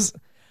soon as,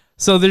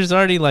 so there's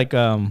already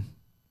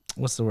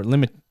what's the word?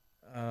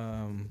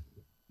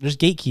 There's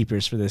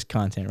gatekeepers for this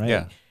content, right?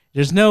 Yeah.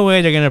 There's no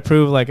way they're gonna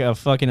approve a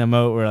fucking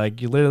emote where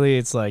you literally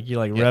it's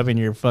you're rubbing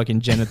your fucking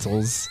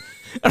genitals,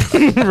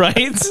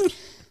 right?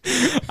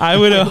 I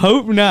would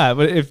hope not,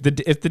 but if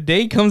the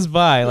day comes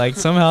by,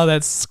 somehow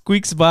that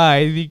squeaks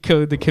by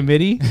the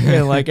committee,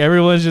 and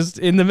everyone's just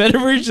in the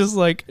metaverse, just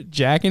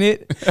jacking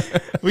it,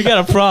 we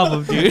got a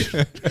problem,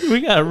 dude.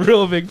 We got a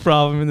real big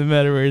problem in the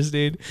metaverse,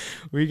 dude.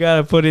 We got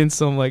to put in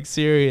some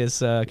serious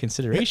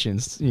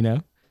considerations,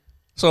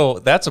 So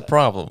that's a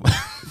problem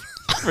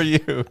for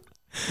you.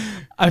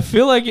 I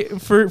feel like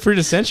for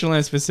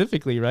Decentraland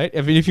specifically, right?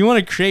 I mean, if you want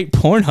to create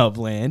Pornhub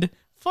land,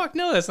 fuck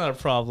no, that's not a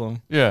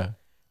problem. Yeah.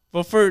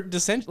 But for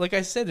like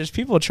I said, there's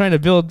people trying to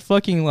build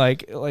fucking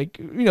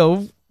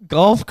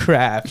golf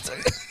craft.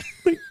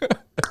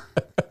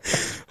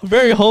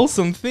 Very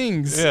wholesome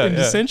things in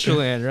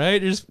Decentraland,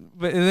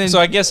 right? So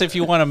I guess if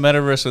you want a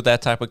metaverse with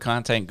that type of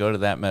content, go to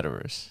that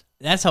metaverse.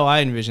 That's how I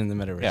envision the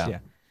metaverse. Yeah.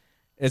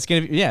 It's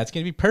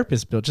gonna be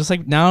purpose built. Just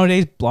like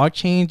nowadays,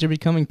 blockchains are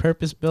becoming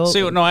purpose built.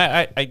 See, no,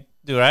 I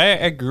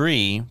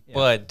agree,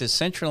 but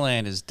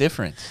Decentraland is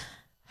different.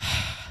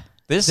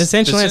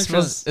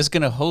 Decentraland is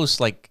going to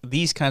host like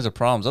these kinds of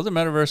problems. Other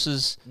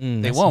metaverses,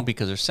 they won't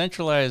because they're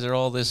centralized or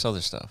all this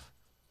other stuff.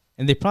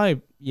 And they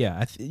probably,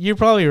 you're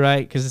probably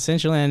right because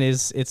Decentraland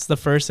it's the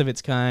first of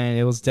its kind.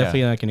 It was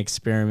definitely like an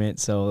experiment.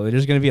 So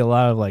there's going to be a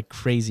lot of like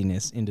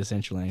craziness in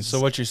Decentraland. So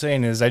what you're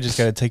saying is I just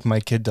got to take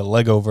my kid to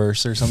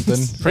Legoverse or something.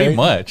 Pretty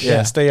much.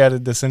 Yeah, stay out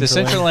of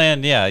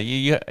Decentraland.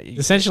 Decentraland,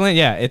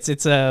 Decentraland,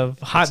 it's a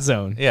hot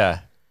zone.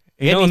 Yeah.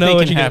 Anything know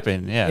what can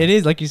happen. Yeah, it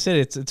is like you said.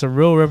 It's a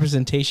real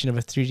representation of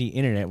a 3D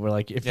internet. Where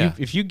like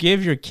if you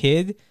give your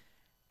kid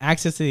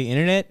access to the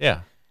internet,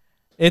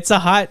 it's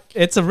a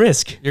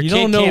risk. You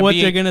don't know what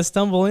they're gonna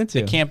stumble into.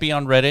 They can't be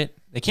on Reddit.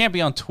 They can't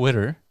be on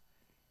Twitter.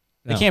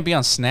 They can't be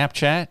on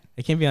Snapchat.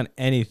 They can't be on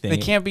anything. They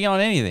can't be on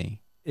anything.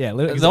 Yeah,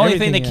 the only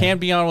thing they can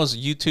be on was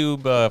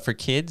YouTube for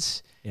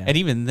kids. Yeah. And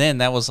even then,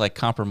 that was like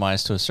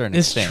compromised to a certain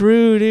extent. It's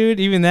true, dude.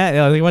 Even that,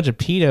 like a bunch of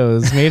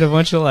pedos made a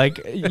bunch of like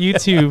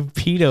YouTube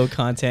pedo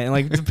content, and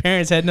like the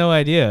parents had no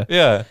idea.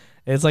 Yeah,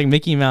 it's like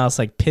Mickey Mouse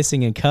like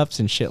pissing in cups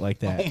and shit like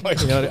that. Oh my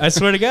God. I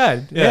swear to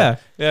God. Yeah.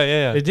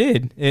 It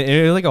did.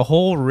 It was like a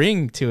whole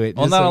ring to it.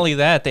 Well, not only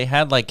that, they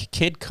had like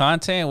kid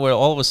content where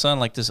all of a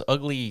sudden like this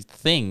ugly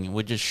thing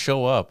would just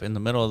show up in the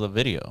middle of the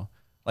video.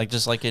 Like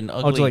just like an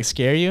ugly. Oh, to like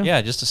scare you?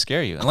 Yeah, just to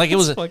scare you. And like it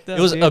was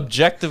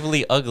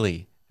objectively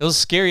ugly. It was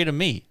scary to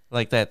me,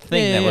 like that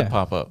thing that would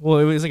pop up. Well,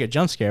 it was like a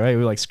jump scare, right? We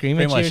were like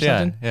screaming at you or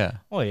something. Yeah.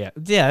 Oh yeah,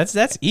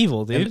 that's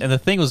evil, dude. And the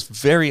thing was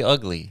very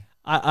ugly.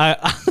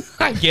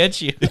 I get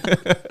you.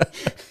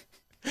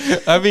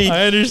 I mean,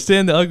 I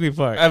understand the ugly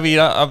part. I mean,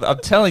 I'm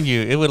telling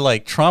you, it would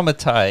like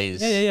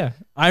traumatize. Yeah.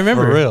 I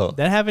remember for real.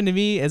 That happened to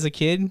me as a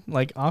kid,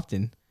 like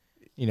often.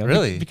 You know,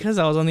 really, because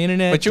I was on the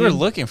internet. But you were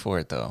looking for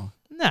it though.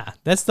 Nah,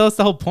 that's the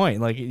whole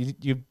point. Like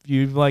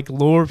you like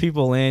lure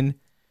people in.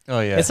 Oh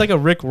yeah, it's like a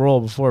Rick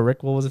roll before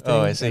Rick roll was a thing.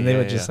 Oh, I see. And they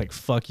would just like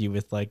fuck you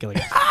with like like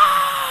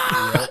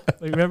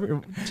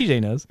remember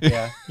TJ knows.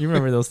 Yeah, you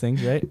remember those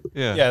things, right?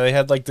 Yeah. They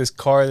had like this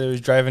car that was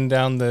driving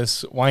down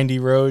this windy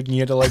road, and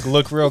you had to like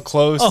look real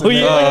close. Oh and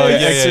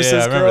yeah,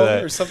 Exorcist girl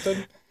or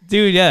something.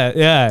 Dude,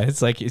 yeah.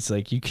 It's like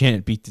you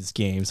can't beat this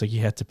game. It's like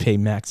you have to pay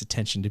max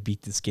attention to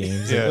beat this game.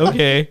 It's like,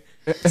 okay.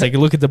 It's like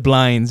look at the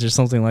blinds or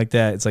something like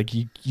that. It's like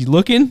you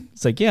looking?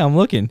 It's like yeah, I'm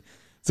looking.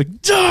 It's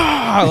like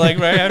duh! Like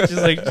right after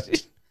just like.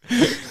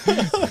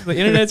 The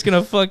internet's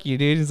gonna fuck you,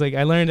 dude. It's like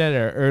I learned that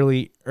at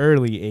an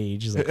early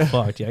age. It's like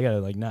fuck, dude. I gotta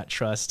like not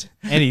trust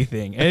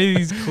anything. Any of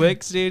these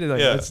clicks, dude.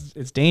 Like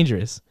it's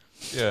dangerous.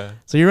 Yeah.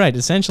 So you're right.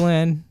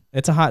 Decentraland,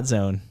 it's a hot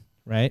zone,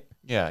 right?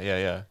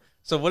 Yeah.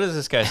 So what does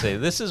this guy say?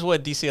 This is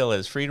what DCL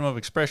is: freedom of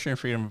expression,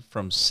 freedom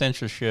from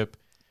censorship.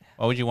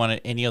 Why would you want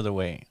it any other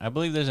way? I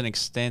believe there's an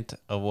extent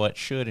of what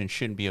should and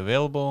shouldn't be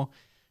available.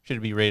 Should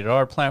it be rated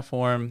R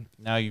platform?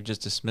 Now you've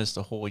just dismissed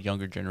the whole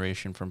younger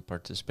generation from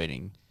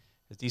participating.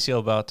 Is DCL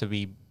about to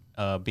be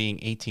being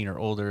 18 or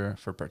older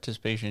for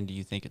participation? Do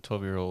you think a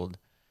 12-year-old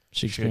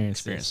should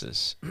experience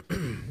this?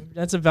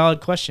 That's a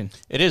valid question.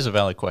 It is a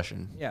valid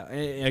question. Yeah.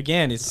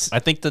 Again, it's. I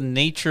think the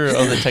nature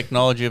of the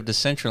technology of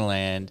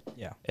Decentraland.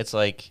 Yeah. It's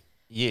like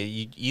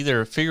you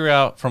either figure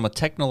out from a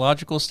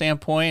technological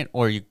standpoint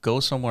or you go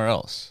somewhere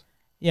else.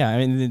 Yeah, I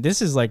mean,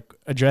 this is like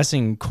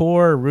addressing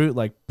core root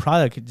like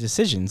product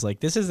decisions. Like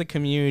this is the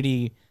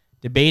community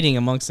debating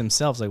amongst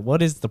themselves, like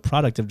what is the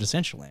product of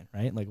Decentraland,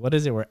 right? Like what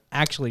is it we're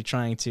actually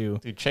trying to...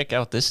 Dude, check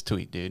out this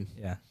tweet, dude.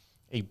 Yeah.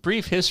 A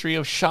brief history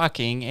of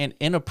shocking and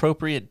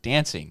inappropriate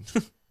dancing.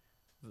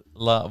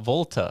 La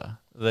Volta,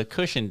 the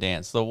cushion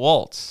dance, the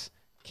waltz,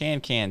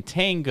 can,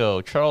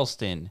 tango,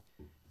 Charleston,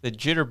 the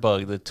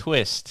jitterbug, the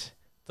twist,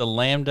 the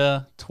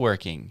lambda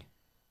twerking.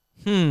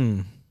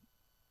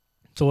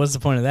 So what's the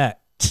point of that?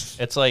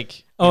 It's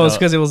like... it's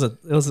because it was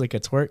like a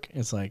twerk.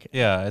 It's like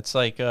it's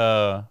like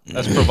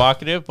that's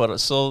provocative, but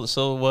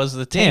so was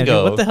the tango. Damn,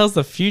 dude, what the hell's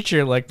the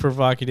future like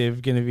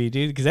provocative gonna be,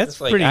 dude? Because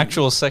that's like pretty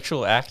actual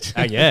sexual act.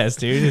 I guess,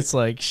 dude. It's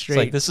like straight.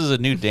 It's like this is a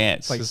new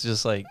dance. It's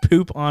just like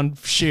poop on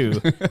shoe.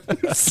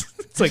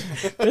 It's like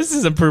this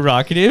isn't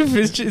provocative.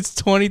 It's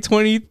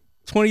 2020,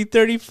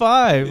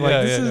 2035.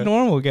 Like this is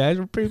normal, guys.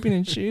 We're pooping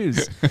in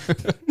shoes.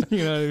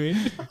 You know what I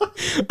mean?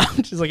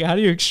 I'm just like, how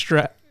do you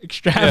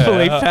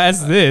extrapolate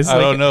past this? I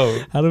don't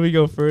know. How do we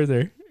go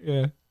further?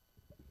 Yeah.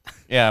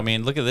 Yeah, I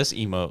mean, look at this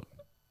emote.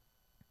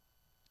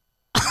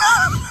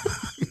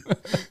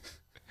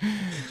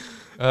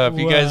 If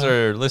you guys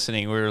are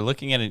listening, we're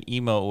looking at an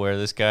emote where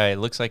this guy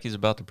looks like he's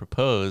about to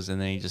propose, and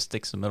then he just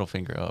sticks the middle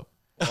finger up.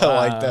 Wow.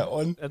 I like that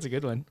one. That's a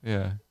good one.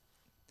 Yeah.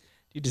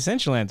 Dude,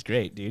 Decentraland's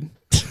great, dude.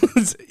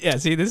 Yeah,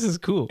 see, this is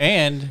cool.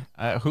 And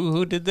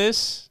who did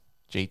this?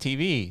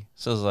 JTV.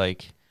 So it's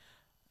like...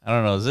 I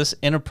don't know. Is this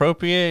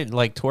inappropriate?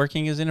 Like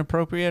twerking is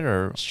inappropriate,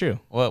 or It's true.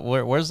 what?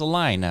 Where's the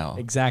line now?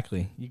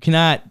 Exactly. You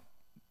can't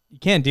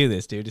do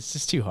this, dude. It's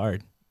just too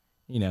hard.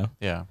 You know.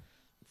 Yeah.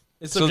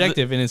 It's So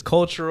subjective and it's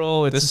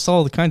cultural. It's just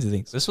all the kinds of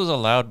things. This was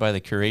allowed by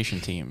the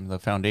curation team, the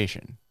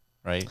foundation,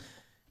 right? Exactly.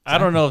 I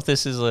don't know if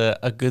this is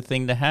a good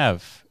thing to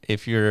have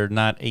if you're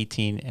not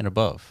 18 and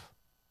above,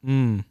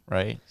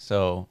 right?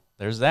 So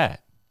there's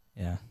that.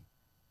 Yeah.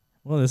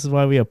 Well, this is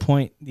why we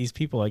appoint these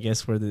people, I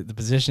guess, for the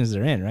positions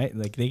they're in, right?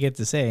 Like they get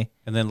to say.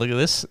 And then look at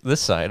this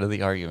side of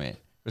the argument.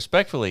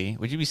 Respectfully,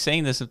 would you be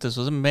saying this if this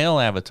was a male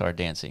avatar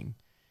dancing?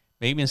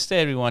 Maybe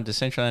instead we want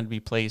Decentraland to be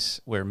a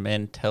place where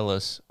men tell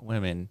us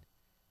women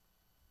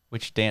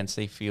which dance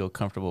they feel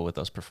comfortable with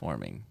us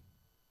performing.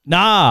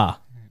 Nah.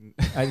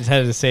 I just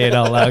had to say it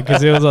out loud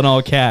because it was on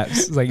all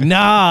caps. It's like,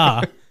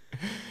 nah.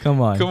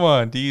 Come on. Come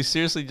on. Do you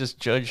seriously just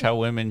judge how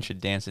women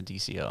should dance at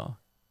DCL?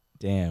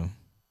 Damn.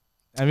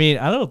 I mean,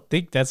 I don't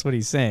think that's what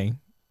he's saying.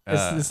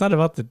 It's not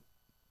about the...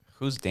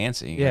 Who's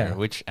dancing? Yeah. Or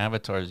which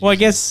avatars? Well, I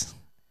guess...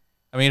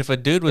 I mean, if a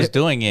dude was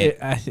doing it...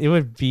 It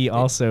would be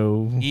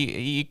also...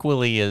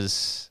 equally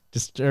as...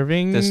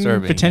 Disturbing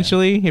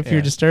potentially, yeah. If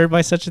you're disturbed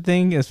by such a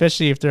thing,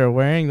 especially if they're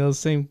wearing those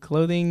same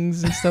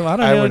clothings and stuff. I don't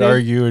know. I would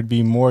argue it would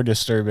be more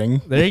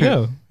disturbing. There you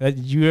go. That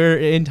you're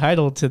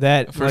entitled to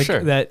that, for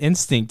sure. That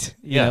instinct.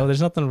 You know,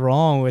 there's nothing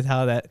wrong with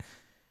how that,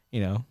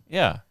 Yeah.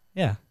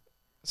 Yeah.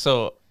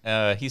 So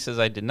he says,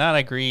 I did not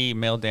agree.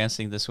 Male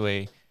dancing this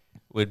way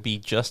would be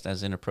just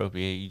as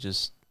inappropriate. You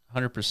just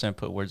 100%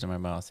 put words in my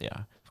mouth.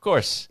 Yeah. Of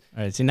course.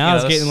 All right. See, now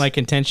it's getting like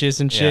contentious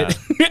and shit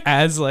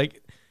as like,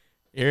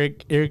 here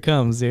it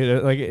comes,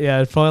 dude. Like,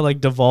 yeah, it's probably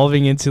like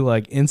devolving into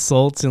like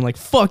insults and like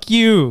fuck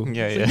you.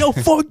 Yeah, Like, no,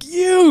 fuck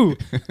you.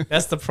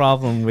 That's the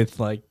problem with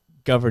like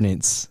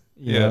governance.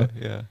 You know?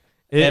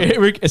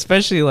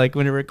 Especially like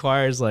when it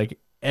requires like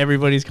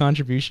everybody's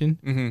contribution.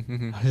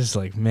 I'm just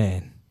like,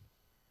 man.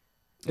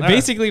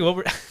 Basically,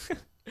 what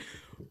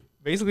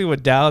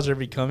DAOs are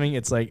becoming,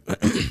 it's like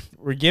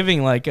we're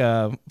giving like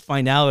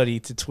finality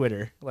to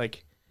Twitter,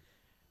 like.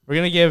 We're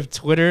gonna give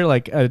Twitter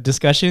like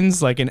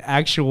discussions like an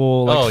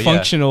actual like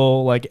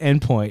functional like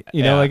endpoint,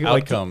 you know, like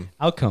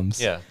outcomes.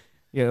 Yeah,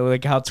 you know,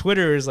 like how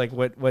Twitter is like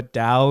what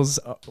DAOs,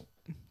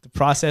 the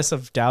process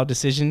of DAO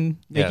decision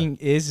making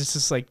is. It's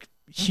just like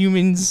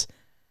humans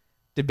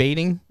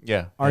debating,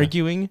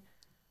 arguing,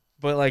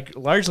 but like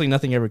largely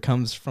nothing ever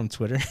comes from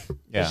Twitter.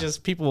 It's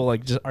just people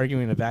like just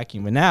arguing in a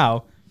vacuum. And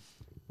now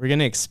we're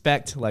gonna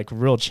expect like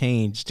real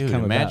change to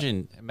come about.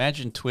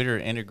 Imagine Twitter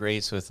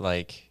integrates with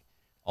like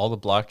all the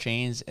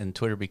blockchains and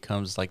Twitter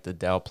becomes like the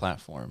DAO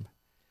platform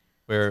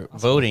where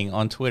voting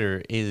on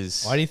Twitter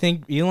is... Why do you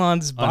think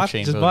Elon's bought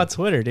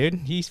Twitter, dude?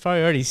 He's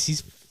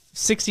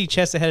 60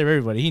 chests ahead of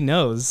everybody. He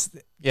knows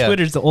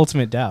Twitter's the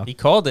ultimate DAO. He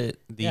called it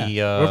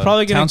the we're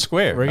probably gonna, town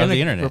square of the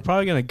internet. We're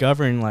probably going to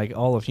govern like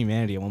all of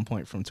humanity at one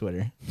point from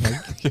Twitter.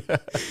 Like, or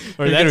that's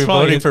going to be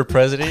voting for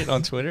president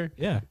on Twitter?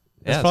 Yeah.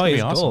 That's probably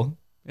his awesome. goal.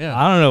 Yeah.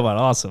 I don't know about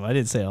awesome. I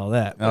didn't say all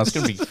that. No, it's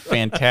going to be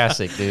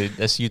fantastic, dude.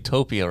 That's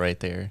utopia right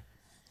there.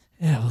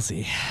 Yeah, we'll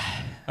see.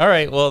 All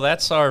right. Well,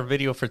 that's our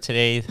video for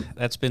today.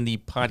 That's been the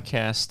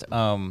podcast.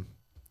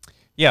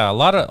 A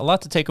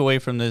lot to take away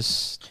from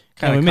this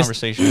kind of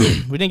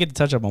conversation. We didn't get to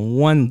touch up on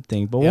one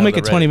thing, but we'll make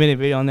a 20-minute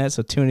video on that.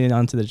 So tune in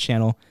onto the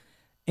channel.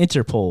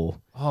 Interpol.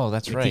 Oh,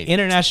 that's right. The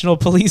International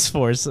Police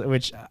Force,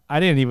 which I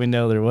didn't even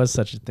know there was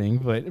such a thing,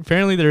 but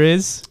apparently there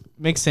is.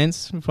 Makes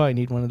sense. We probably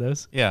need one of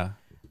those. Yeah.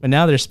 But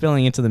now they're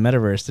spilling into the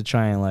metaverse to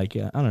try and like,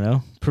 I don't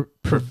know,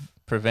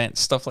 prevent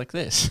stuff like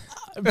this.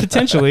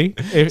 Potentially.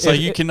 So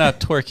you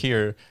cannot twerk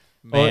here,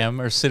 ma'am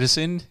or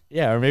citizen.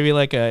 Yeah, or maybe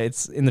like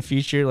it's in the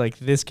future, like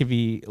this could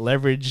be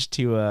leveraged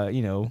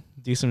to,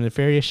 do some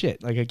nefarious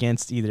shit, like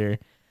against either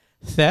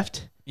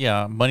theft.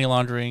 Yeah, money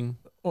laundering.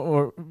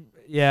 Or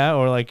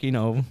like,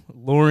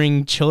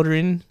 luring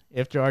children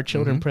if there are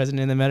children present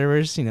in the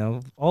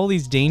metaverse, all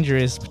these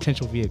dangerous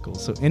potential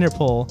vehicles. So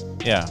Interpol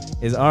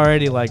is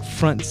already like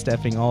front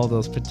stepping all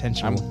those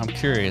potential. I'm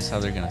curious how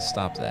they're going to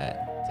stop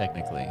that.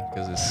 Technically,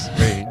 because it's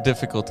very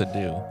difficult to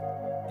do.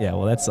 Yeah,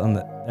 well, that's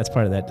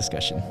part of that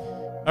discussion.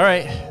 All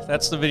right,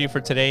 that's the video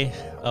for today.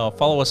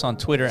 Follow us on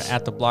Twitter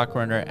at the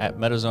Blockrunner, at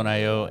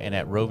MetaZone.io, and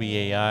at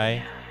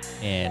RoviAI,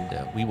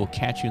 and we will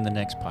catch you in the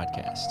next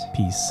podcast.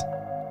 Peace.